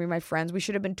thought these were going to be my friends. We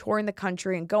should have been touring the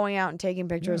country and going out and taking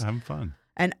pictures. Yeah, having fun.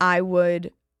 And I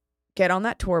would get on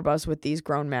that tour bus with these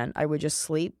grown men. I would just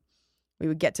sleep. We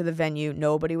would get to the venue.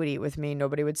 Nobody would eat with me.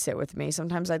 Nobody would sit with me.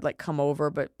 Sometimes I'd like come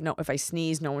over, but no, if I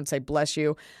sneeze, no one would say bless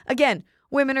you. Again,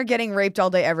 women are getting raped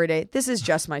all day, every day. This is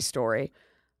just my story.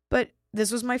 But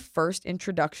this was my first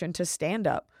introduction to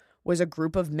stand-up. Was a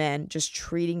group of men just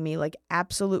treating me like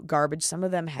absolute garbage. Some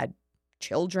of them had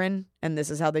children, and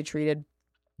this is how they treated.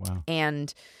 Wow.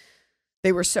 And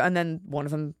they were and then one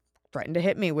of them threatened to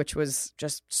hit me, which was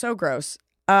just so gross.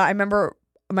 I remember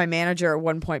my manager at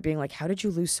one point being like, how did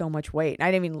you lose so much weight? And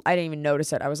I didn't even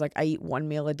notice it. I was like, I eat one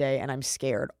meal a day and I'm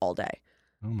scared all day.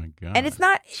 Oh my God. And it's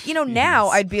not, now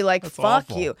I'd be like, That's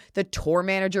fuck awful. you. The tour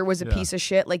manager was a piece of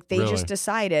shit. Like they just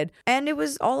decided. And it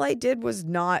was, all I did was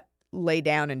not lay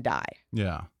down and die.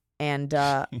 Yeah. And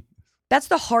that's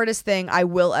the hardest thing I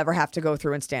will ever have to go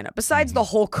through in stand-up. Besides the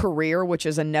whole career, which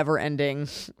is a never-ending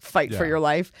fight for your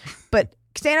life. But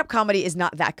stand-up comedy is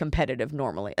not that competitive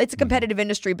normally. It's a competitive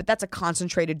industry, but that's a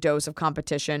concentrated dose of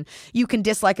competition. You can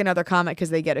dislike another comic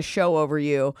because they get a show over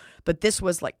you. But this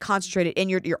was like concentrated, and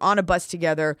you're on a bus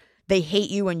together. They hate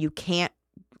you, and you can't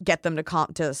get them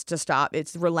to stop.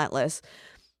 It's relentless.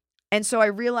 And so I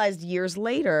realized years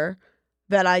later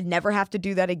that I'd never have to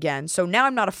do that again. So now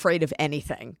I'm not afraid of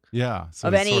anything. Yeah. So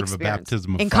of it's any sort experience. of a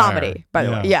baptism of in fire. comedy, by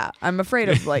the way. Yeah. I'm afraid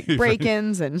of like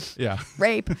break-ins and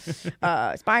rape,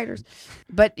 spiders.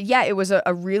 But yeah, it was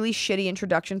a really shitty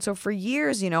introduction. So for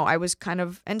years, I was kind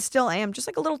of, and still am, just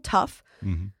like a little tough.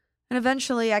 Mm-hmm. And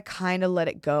eventually I kind of let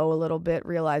it go a little bit,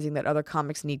 realizing that other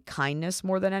comics need kindness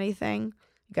more than anything.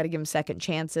 You got to give them second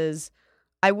chances.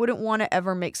 I wouldn't want to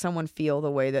ever make someone feel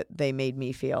the way that they made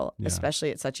me feel,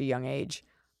 especially at such a young age.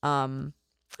 And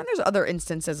there's other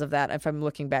instances of that, if I'm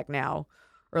looking back now,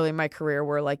 early in my career,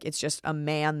 where like it's just a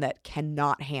man that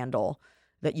cannot handle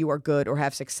that you are good or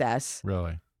have success.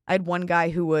 Really? I had one guy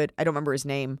who would, I don't remember his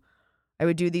name, I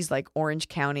would do these like Orange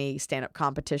County stand-up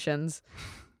competitions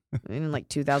in like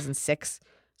 2006.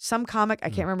 Some comic, I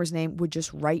can't remember his name, would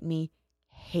just write me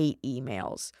hate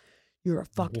emails. You're a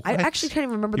fuck. I actually can't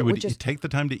even remember. He would just take the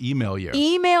time to email you.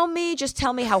 Email me, just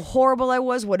tell me how horrible I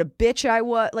was, what a bitch I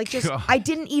was. Like, just, I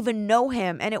didn't even know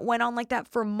him. And it went on like that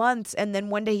for months. And then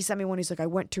one day he sent me one, he's like, I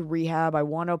went to rehab. I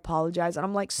want to apologize. And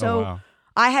I'm like,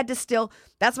 I had to still,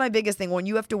 that's my biggest thing, when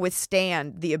you have to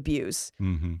withstand the abuse.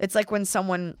 Mm-hmm. It's like when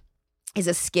someone is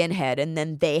a skinhead and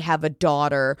then they have a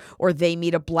daughter or they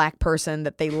meet a black person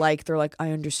that they like, they're like,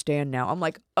 I understand now. I'm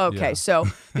like, okay, so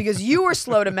because you were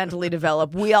slow to mentally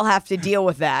develop, we all have to deal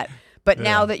with that. But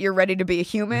now that you're ready to be a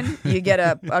human, you get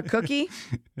a cookie.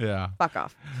 Yeah. Fuck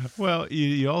off. Well,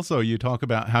 you talk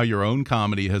about how your own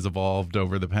comedy has evolved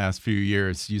over the past few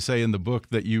years. You say in the book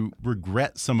that you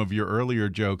regret some of your earlier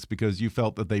jokes because you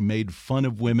felt that they made fun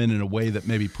of women in a way that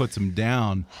maybe puts them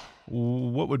down.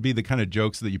 What would be the kind of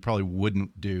jokes that you probably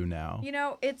wouldn't do now?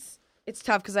 It's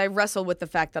tough because I wrestle with the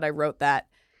fact that I wrote that.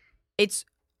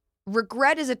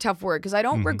 Regret is a tough word because I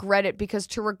don't regret it, because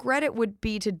to regret it would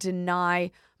be to deny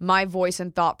my voice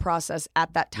and thought process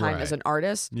at that time as an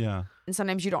artist. Yeah. And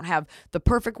sometimes you don't have the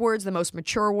perfect words, the most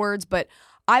mature words, but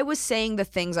I was saying the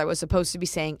things I was supposed to be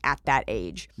saying at that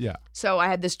age. Yeah. So I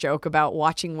had this joke about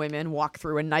watching women walk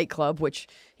through a nightclub, which,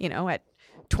 at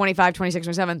 25, 26,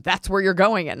 27, that's where you're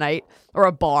going at night, or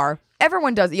a bar.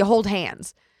 Everyone does it. You hold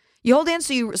hands. You hold hands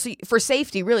so for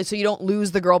safety, really, so you don't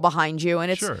lose the girl behind you.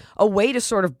 And it's a way to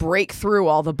sort of break through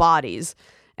all the bodies.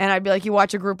 And I'd be like, you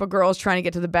watch a group of girls trying to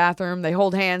get to the bathroom, they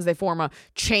hold hands, they form a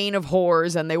chain of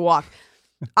whores, and they walk.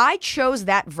 I chose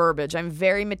that verbiage. I'm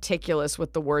very meticulous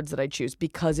with the words that I choose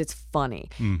because it's funny.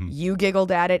 Mm-hmm. You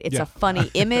giggled at it. It's a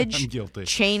funny image. I'm guilty.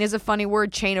 Chain is a funny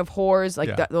word. Chain of whores.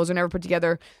 Like those are never put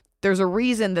together. There's a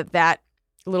reason that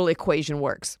little equation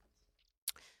works.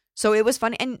 So it was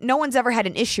funny, and no one's ever had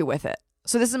an issue with it.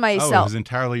 So this is myself. Oh, it was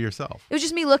entirely yourself. It was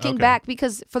just me looking back,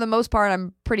 because for the most part,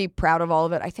 I'm pretty proud of all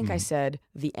of it. I think I said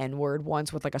the N-word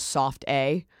once with like a soft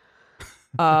A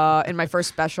in my first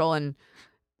special, and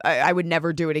I would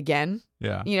never do it again.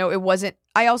 Yeah. It wasn't,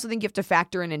 I also think you have to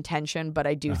factor in intention, but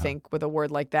I do think with a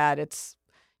word like that,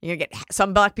 you're going to get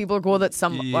some black people are cool with it,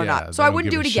 some are not. So I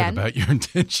wouldn't do it again. About your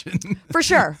intention. For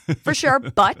sure.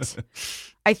 But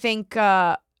I think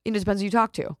it depends who you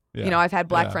talk to. Yeah. I've had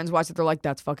black friends watch it. They're like,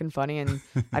 that's fucking funny. And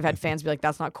I've had fans be like,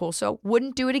 that's not cool. So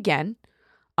wouldn't do it again.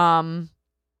 Live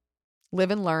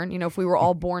and learn. If we were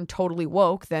all born totally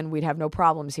woke, then we'd have no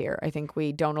problems here. I think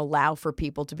we don't allow for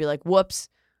people to be like, whoops,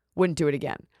 wouldn't do it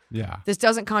again. Yeah. This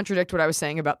doesn't contradict what I was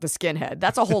saying about the skinhead.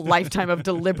 That's a whole lifetime of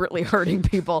deliberately hurting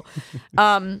people.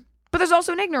 But there's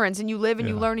also an ignorance, and you live and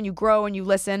you learn and you grow and you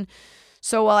listen.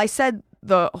 So while I said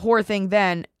the whore thing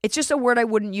then, it's just a word I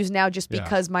wouldn't use now, just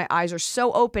because my eyes are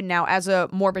so open now as a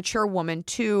more mature woman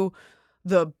to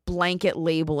the blanket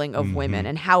labeling of women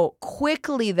and how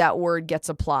quickly that word gets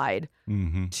applied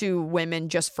to women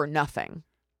just for nothing.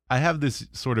 I have this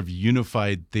sort of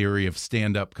unified theory of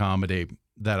stand-up comedy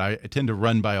that I tend to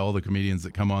run by all the comedians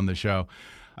that come on the show.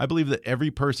 I believe that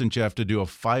every person should have to do a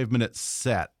 5-minute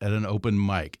set at an open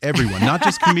mic. Everyone, not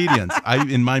just comedians.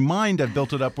 In my mind, I've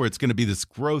built it up where it's going to be this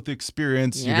growth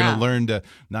experience. You're going to learn to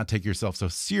not take yourself so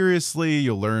seriously.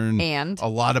 You'll learn a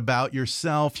lot about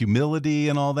yourself, humility,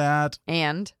 and all that.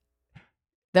 And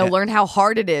they'll learn how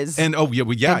hard it is. And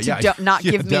not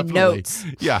give me notes.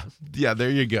 Yeah, there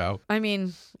you go. I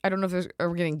mean, I don't know if are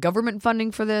we getting government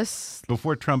funding for this?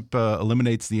 Before Trump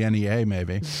eliminates the NEA,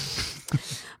 maybe.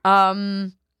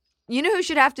 You know who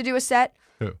should have to do a set?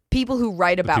 Who? People who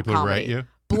write about people comedy. Who write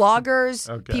you?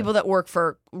 Bloggers, people that work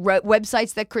for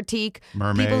websites that critique,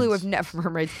 mermaids. People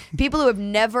who have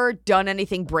never done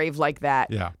anything brave like that,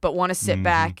 but want to sit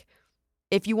back.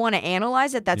 If you want to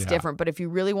analyze it, that's different. But if you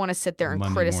really want to sit there and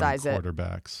criticize it,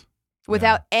 quarterbacks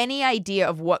without any idea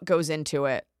of what goes into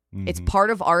it, it's part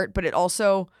of art. But it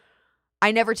also,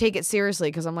 I never take it seriously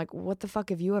because I'm like, what the fuck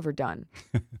have you ever done?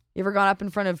 You ever gone up in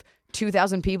front of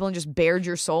 2,000 people and just bared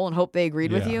your soul and hoped they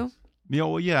agreed with you?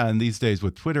 And these days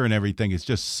with Twitter and everything, it's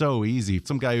just so easy.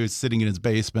 Some guy who's sitting in his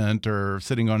basement or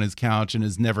sitting on his couch and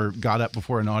has never got up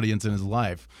before an audience in his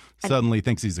life suddenly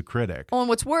thinks he's a critic. Well, and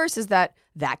what's worse is that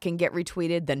can get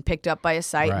retweeted, then picked up by a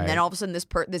site, and then all of a sudden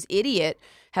this idiot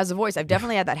has a voice. I've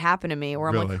definitely had that happen to me where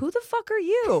I'm like, who the fuck are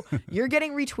you? You're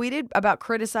getting retweeted about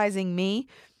criticizing me.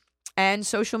 And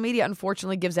social media,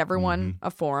 unfortunately, gives everyone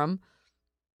a forum.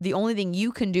 The only thing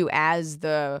you can do as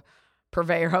the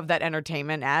purveyor of that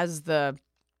entertainment, as the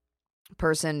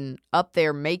person up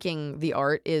there making the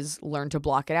art, is learn to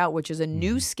block it out, which is a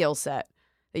new skill set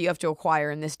that you have to acquire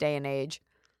in this day and age.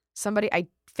 I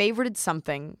favorited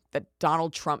something that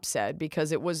Donald Trump said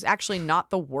because it was actually not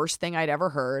the worst thing I'd ever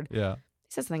heard. Yeah. He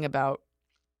said something about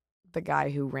the guy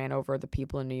who ran over the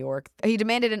people in New York. He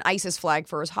demanded an ISIS flag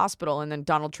for his hospital, and then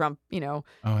Donald Trump, Oh,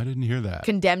 I didn't hear that.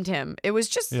 Condemned him. It was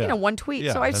just, one tweet.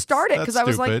 Yeah, so I started because I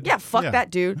was like, fuck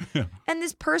that dude. Yeah. And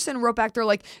this person wrote back, they're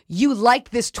like, you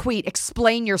liked this tweet,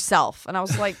 explain yourself. And I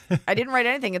was like, I didn't write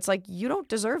anything. It's like, you don't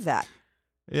deserve that.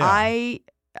 Yeah.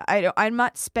 I'm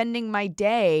not spending my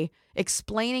day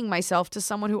explaining myself to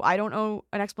someone who I don't know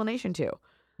an explanation to.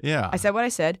 Yeah. I said what I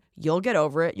said. You'll get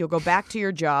over it. You'll go back to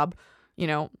your job,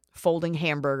 folding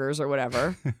hamburgers or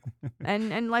whatever,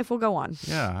 and life will go on.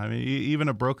 Yeah, I mean, even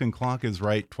a broken clock is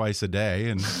right twice a day,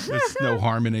 and there's no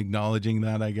harm in acknowledging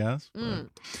that, I guess.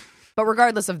 But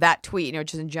regardless of that tweet,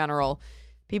 just in general,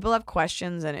 people have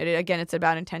questions, and it's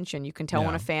about intention. You can tell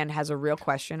when a fan has a real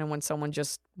question and when someone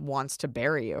just wants to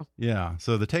bury you. Yeah,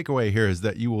 so the takeaway here is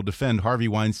that you will defend Harvey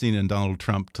Weinstein and Donald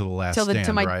Trump to the last stand,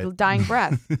 to my right? dying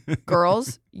breath.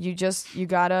 Girls, you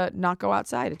gotta not go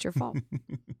outside. It's your fault.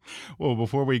 Well,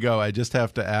 before we go, I just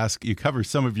have to ask, you cover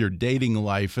some of your dating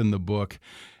life in the book.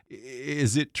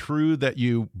 Is it true that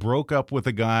you broke up with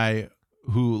a guy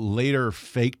who later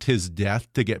faked his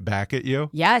death to get back at you?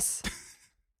 Yes.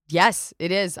 Yes,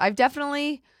 it is.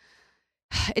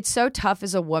 It's so tough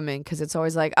as a woman because it's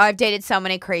always like, oh, I've dated so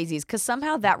many crazies, because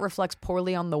somehow that reflects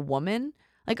poorly on the woman.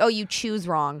 Like, oh, you choose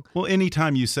wrong. Well,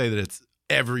 anytime you say that it's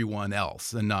everyone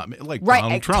else and not me, like right,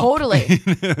 Donald Trump. Totally.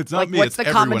 It's not like, me, what's it's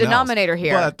the common denominator else.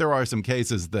 here? But there are some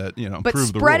cases that, but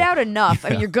prove the spread rule. out enough. I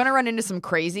mean, you're going to run into some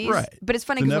crazies. Right. But it's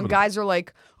funny because when guys are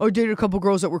like, oh, I dated a couple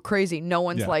girls that were crazy, no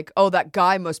one's like, oh, that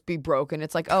guy must be broken.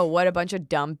 It's like, oh, what a bunch of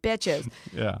dumb bitches.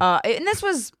 Yeah. And this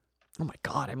was, oh my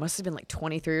God, I must have been like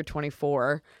 23 or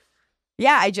 24.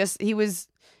 Yeah, he was,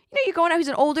 you go out, he's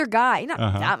an older guy. Not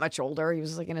that much older. He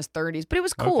was like in his 30s, but it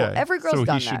was cool. Okay. Every girl's done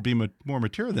that. So he should be more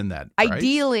mature than that, right?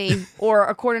 Ideally, or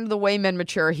according to the way men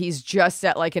mature, he's just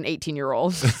at like an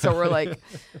 18-year-old. So we're like,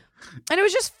 and it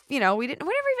was just, we never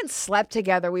even slept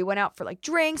together. We went out for like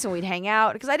drinks and we'd hang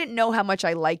out because I didn't know how much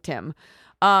I liked him.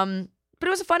 But it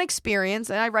was a fun experience,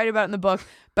 and I write about it in the book.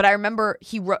 But I remember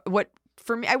he wrote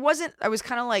for me, I was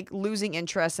kind of like losing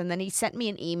interest, and then he sent me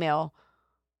an email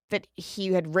that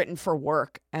he had written for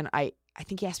work, and I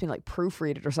think he asked me to like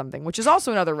proofread it or something, which is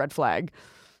also another red flag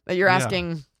that you're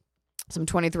asking some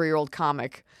 23-year-old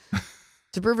comic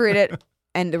to proofread it,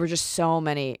 and there were just so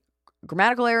many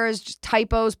grammatical errors, just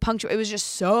typos,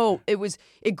 punctuation. It was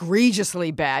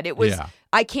egregiously bad. It was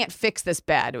I can't fix this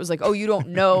bad. It was like, oh, you don't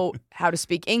know how to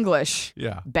speak English.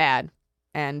 Yeah, bad.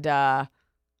 And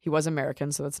he was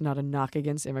American, so that's not a knock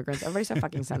against immigrants. Everybody's so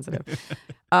fucking sensitive.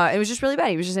 It was just really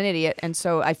bad. He was just an idiot. And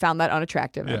so I found that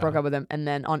unattractive. I broke up with him. And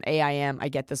then on AIM, I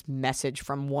get this message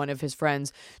from one of his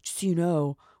friends. Just so you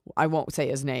know, I won't say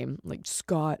his name. Like,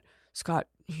 Scott,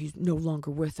 he's no longer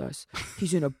with us.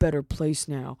 He's in a better place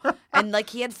now. And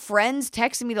like, he had friends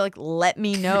texting me to like let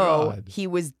me know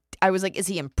I was like, is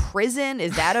he in prison?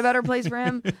 Is that a better place for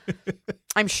him?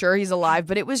 I'm sure he's alive,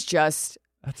 but it was just...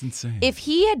 That's insane. If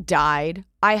he had died,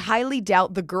 I highly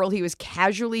doubt the girl he was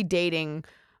casually dating,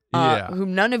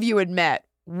 whom none of you had met,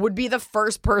 would be the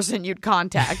first person you'd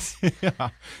contact.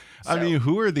 I mean,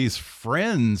 who are these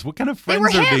friends? What kind of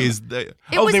friends are these? They were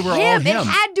him. all him. It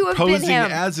had to have posing been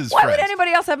him. As his Why friends. would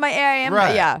anybody else have my AIM?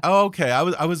 Right. Yeah. Oh, okay.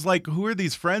 I was like, who are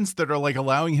these friends that are like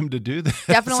allowing him to do this?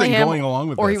 Definitely and him. Going along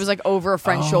with or this? he was like over a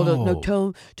friend's shoulder. No,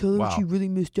 tell him she really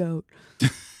missed out.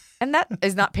 And that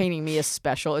is not painting me as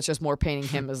special. It's just more painting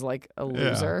him as like a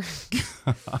loser.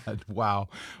 God, wow.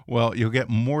 Well, you'll get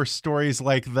more stories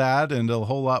like that and a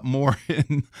whole lot more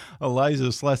in Iliza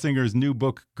Schlesinger's new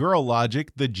book, Girl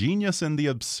Logic, The Genius and the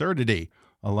Absurdity.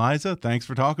 Iliza, thanks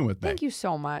for talking with me. Thank you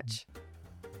so much.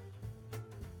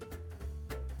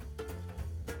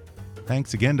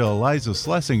 Thanks again to Iliza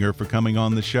Schlesinger for coming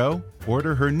on the show.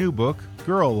 Order her new book,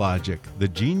 Girl Logic, The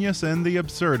Genius and the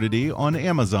Absurdity on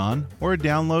Amazon, or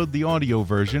download the audio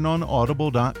version on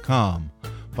audible.com.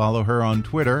 Follow her on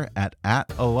Twitter at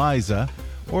 @Iliza,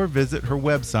 or visit her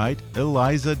website,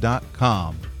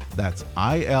 iliza.com. That's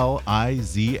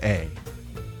ILIZA.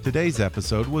 Today's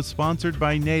episode was sponsored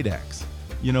by Nadex.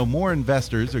 You know, more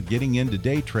investors are getting into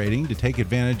day trading to take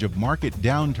advantage of market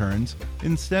downturns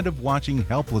instead of watching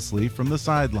helplessly from the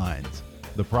sidelines.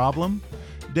 The problem?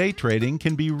 Day trading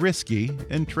can be risky,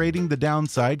 and trading the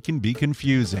downside can be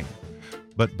confusing.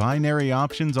 But binary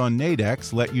options on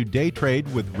Nadex let you day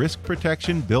trade with risk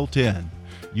protection built in.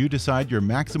 You decide your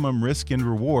maximum risk and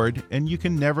reward, and you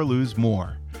can never lose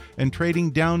more. And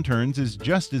trading downturns is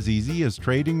just as easy as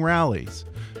trading rallies.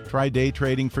 Try day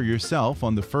trading for yourself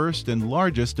on the first and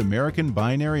largest American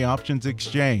binary options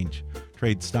exchange.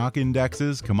 Trade stock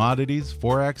indexes, commodities,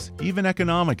 forex, even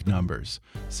economic numbers.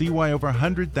 See why over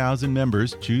 100,000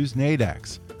 members choose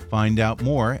Nadex. Find out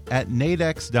more at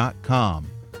nadex.com.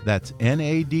 That's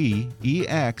NADEX.com.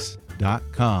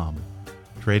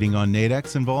 Trading on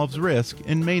Nadex involves risk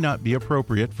and may not be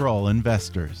appropriate for all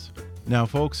investors. Now,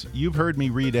 folks, you've heard me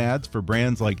read ads for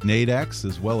brands like Nadex,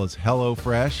 as well as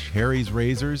HelloFresh, Harry's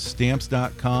Razors,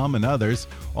 Stamps.com, and others,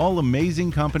 all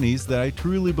amazing companies that I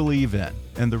truly believe in.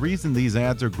 And the reason these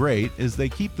ads are great is they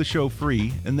keep the show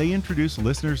free, and they introduce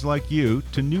listeners like you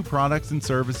to new products and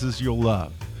services you'll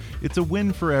love. It's a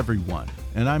win for everyone,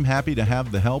 and I'm happy to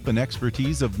have the help and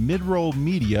expertise of Midroll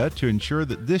Media to ensure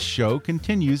that this show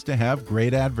continues to have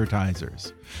great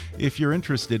advertisers. If you're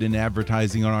interested in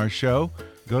advertising on our show,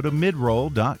 go to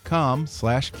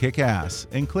midroll.com/kickass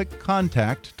and click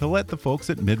Contact to let the folks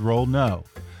at Midroll know.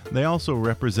 They also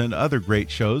represent other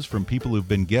great shows from people who've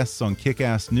been guests on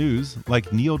Kick-Ass News,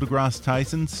 like Neil deGrasse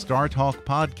Tyson's Star Talk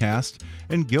podcast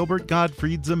and Gilbert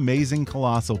Gottfried's Amazing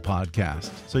Colossal podcast,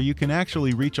 so you can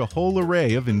actually reach a whole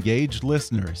array of engaged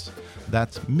listeners.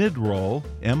 That's Midroll,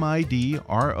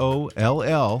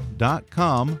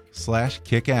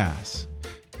 midroll.com/kickass.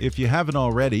 If you haven't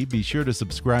already, be sure to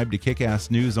subscribe to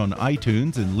Kick-Ass News on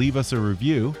iTunes and leave us a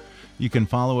review. You can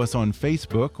follow us on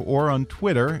Facebook or on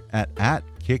Twitter at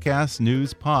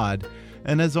 @KickassNewsPod.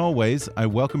 And as always, I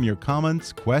welcome your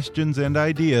comments, questions, and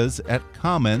ideas at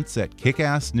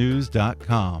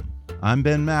comments@kickassnews.com. I'm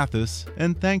Ben Mathis,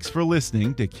 and thanks for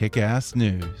listening to Kick-Ass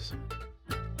News.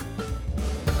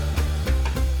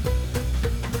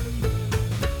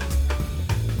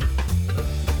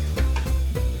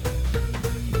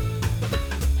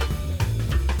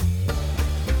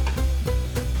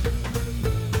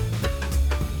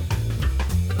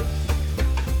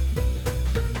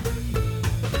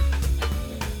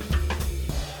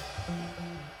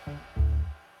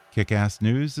 Kick-Ass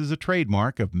News is a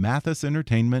trademark of Mathis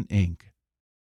Entertainment, Inc.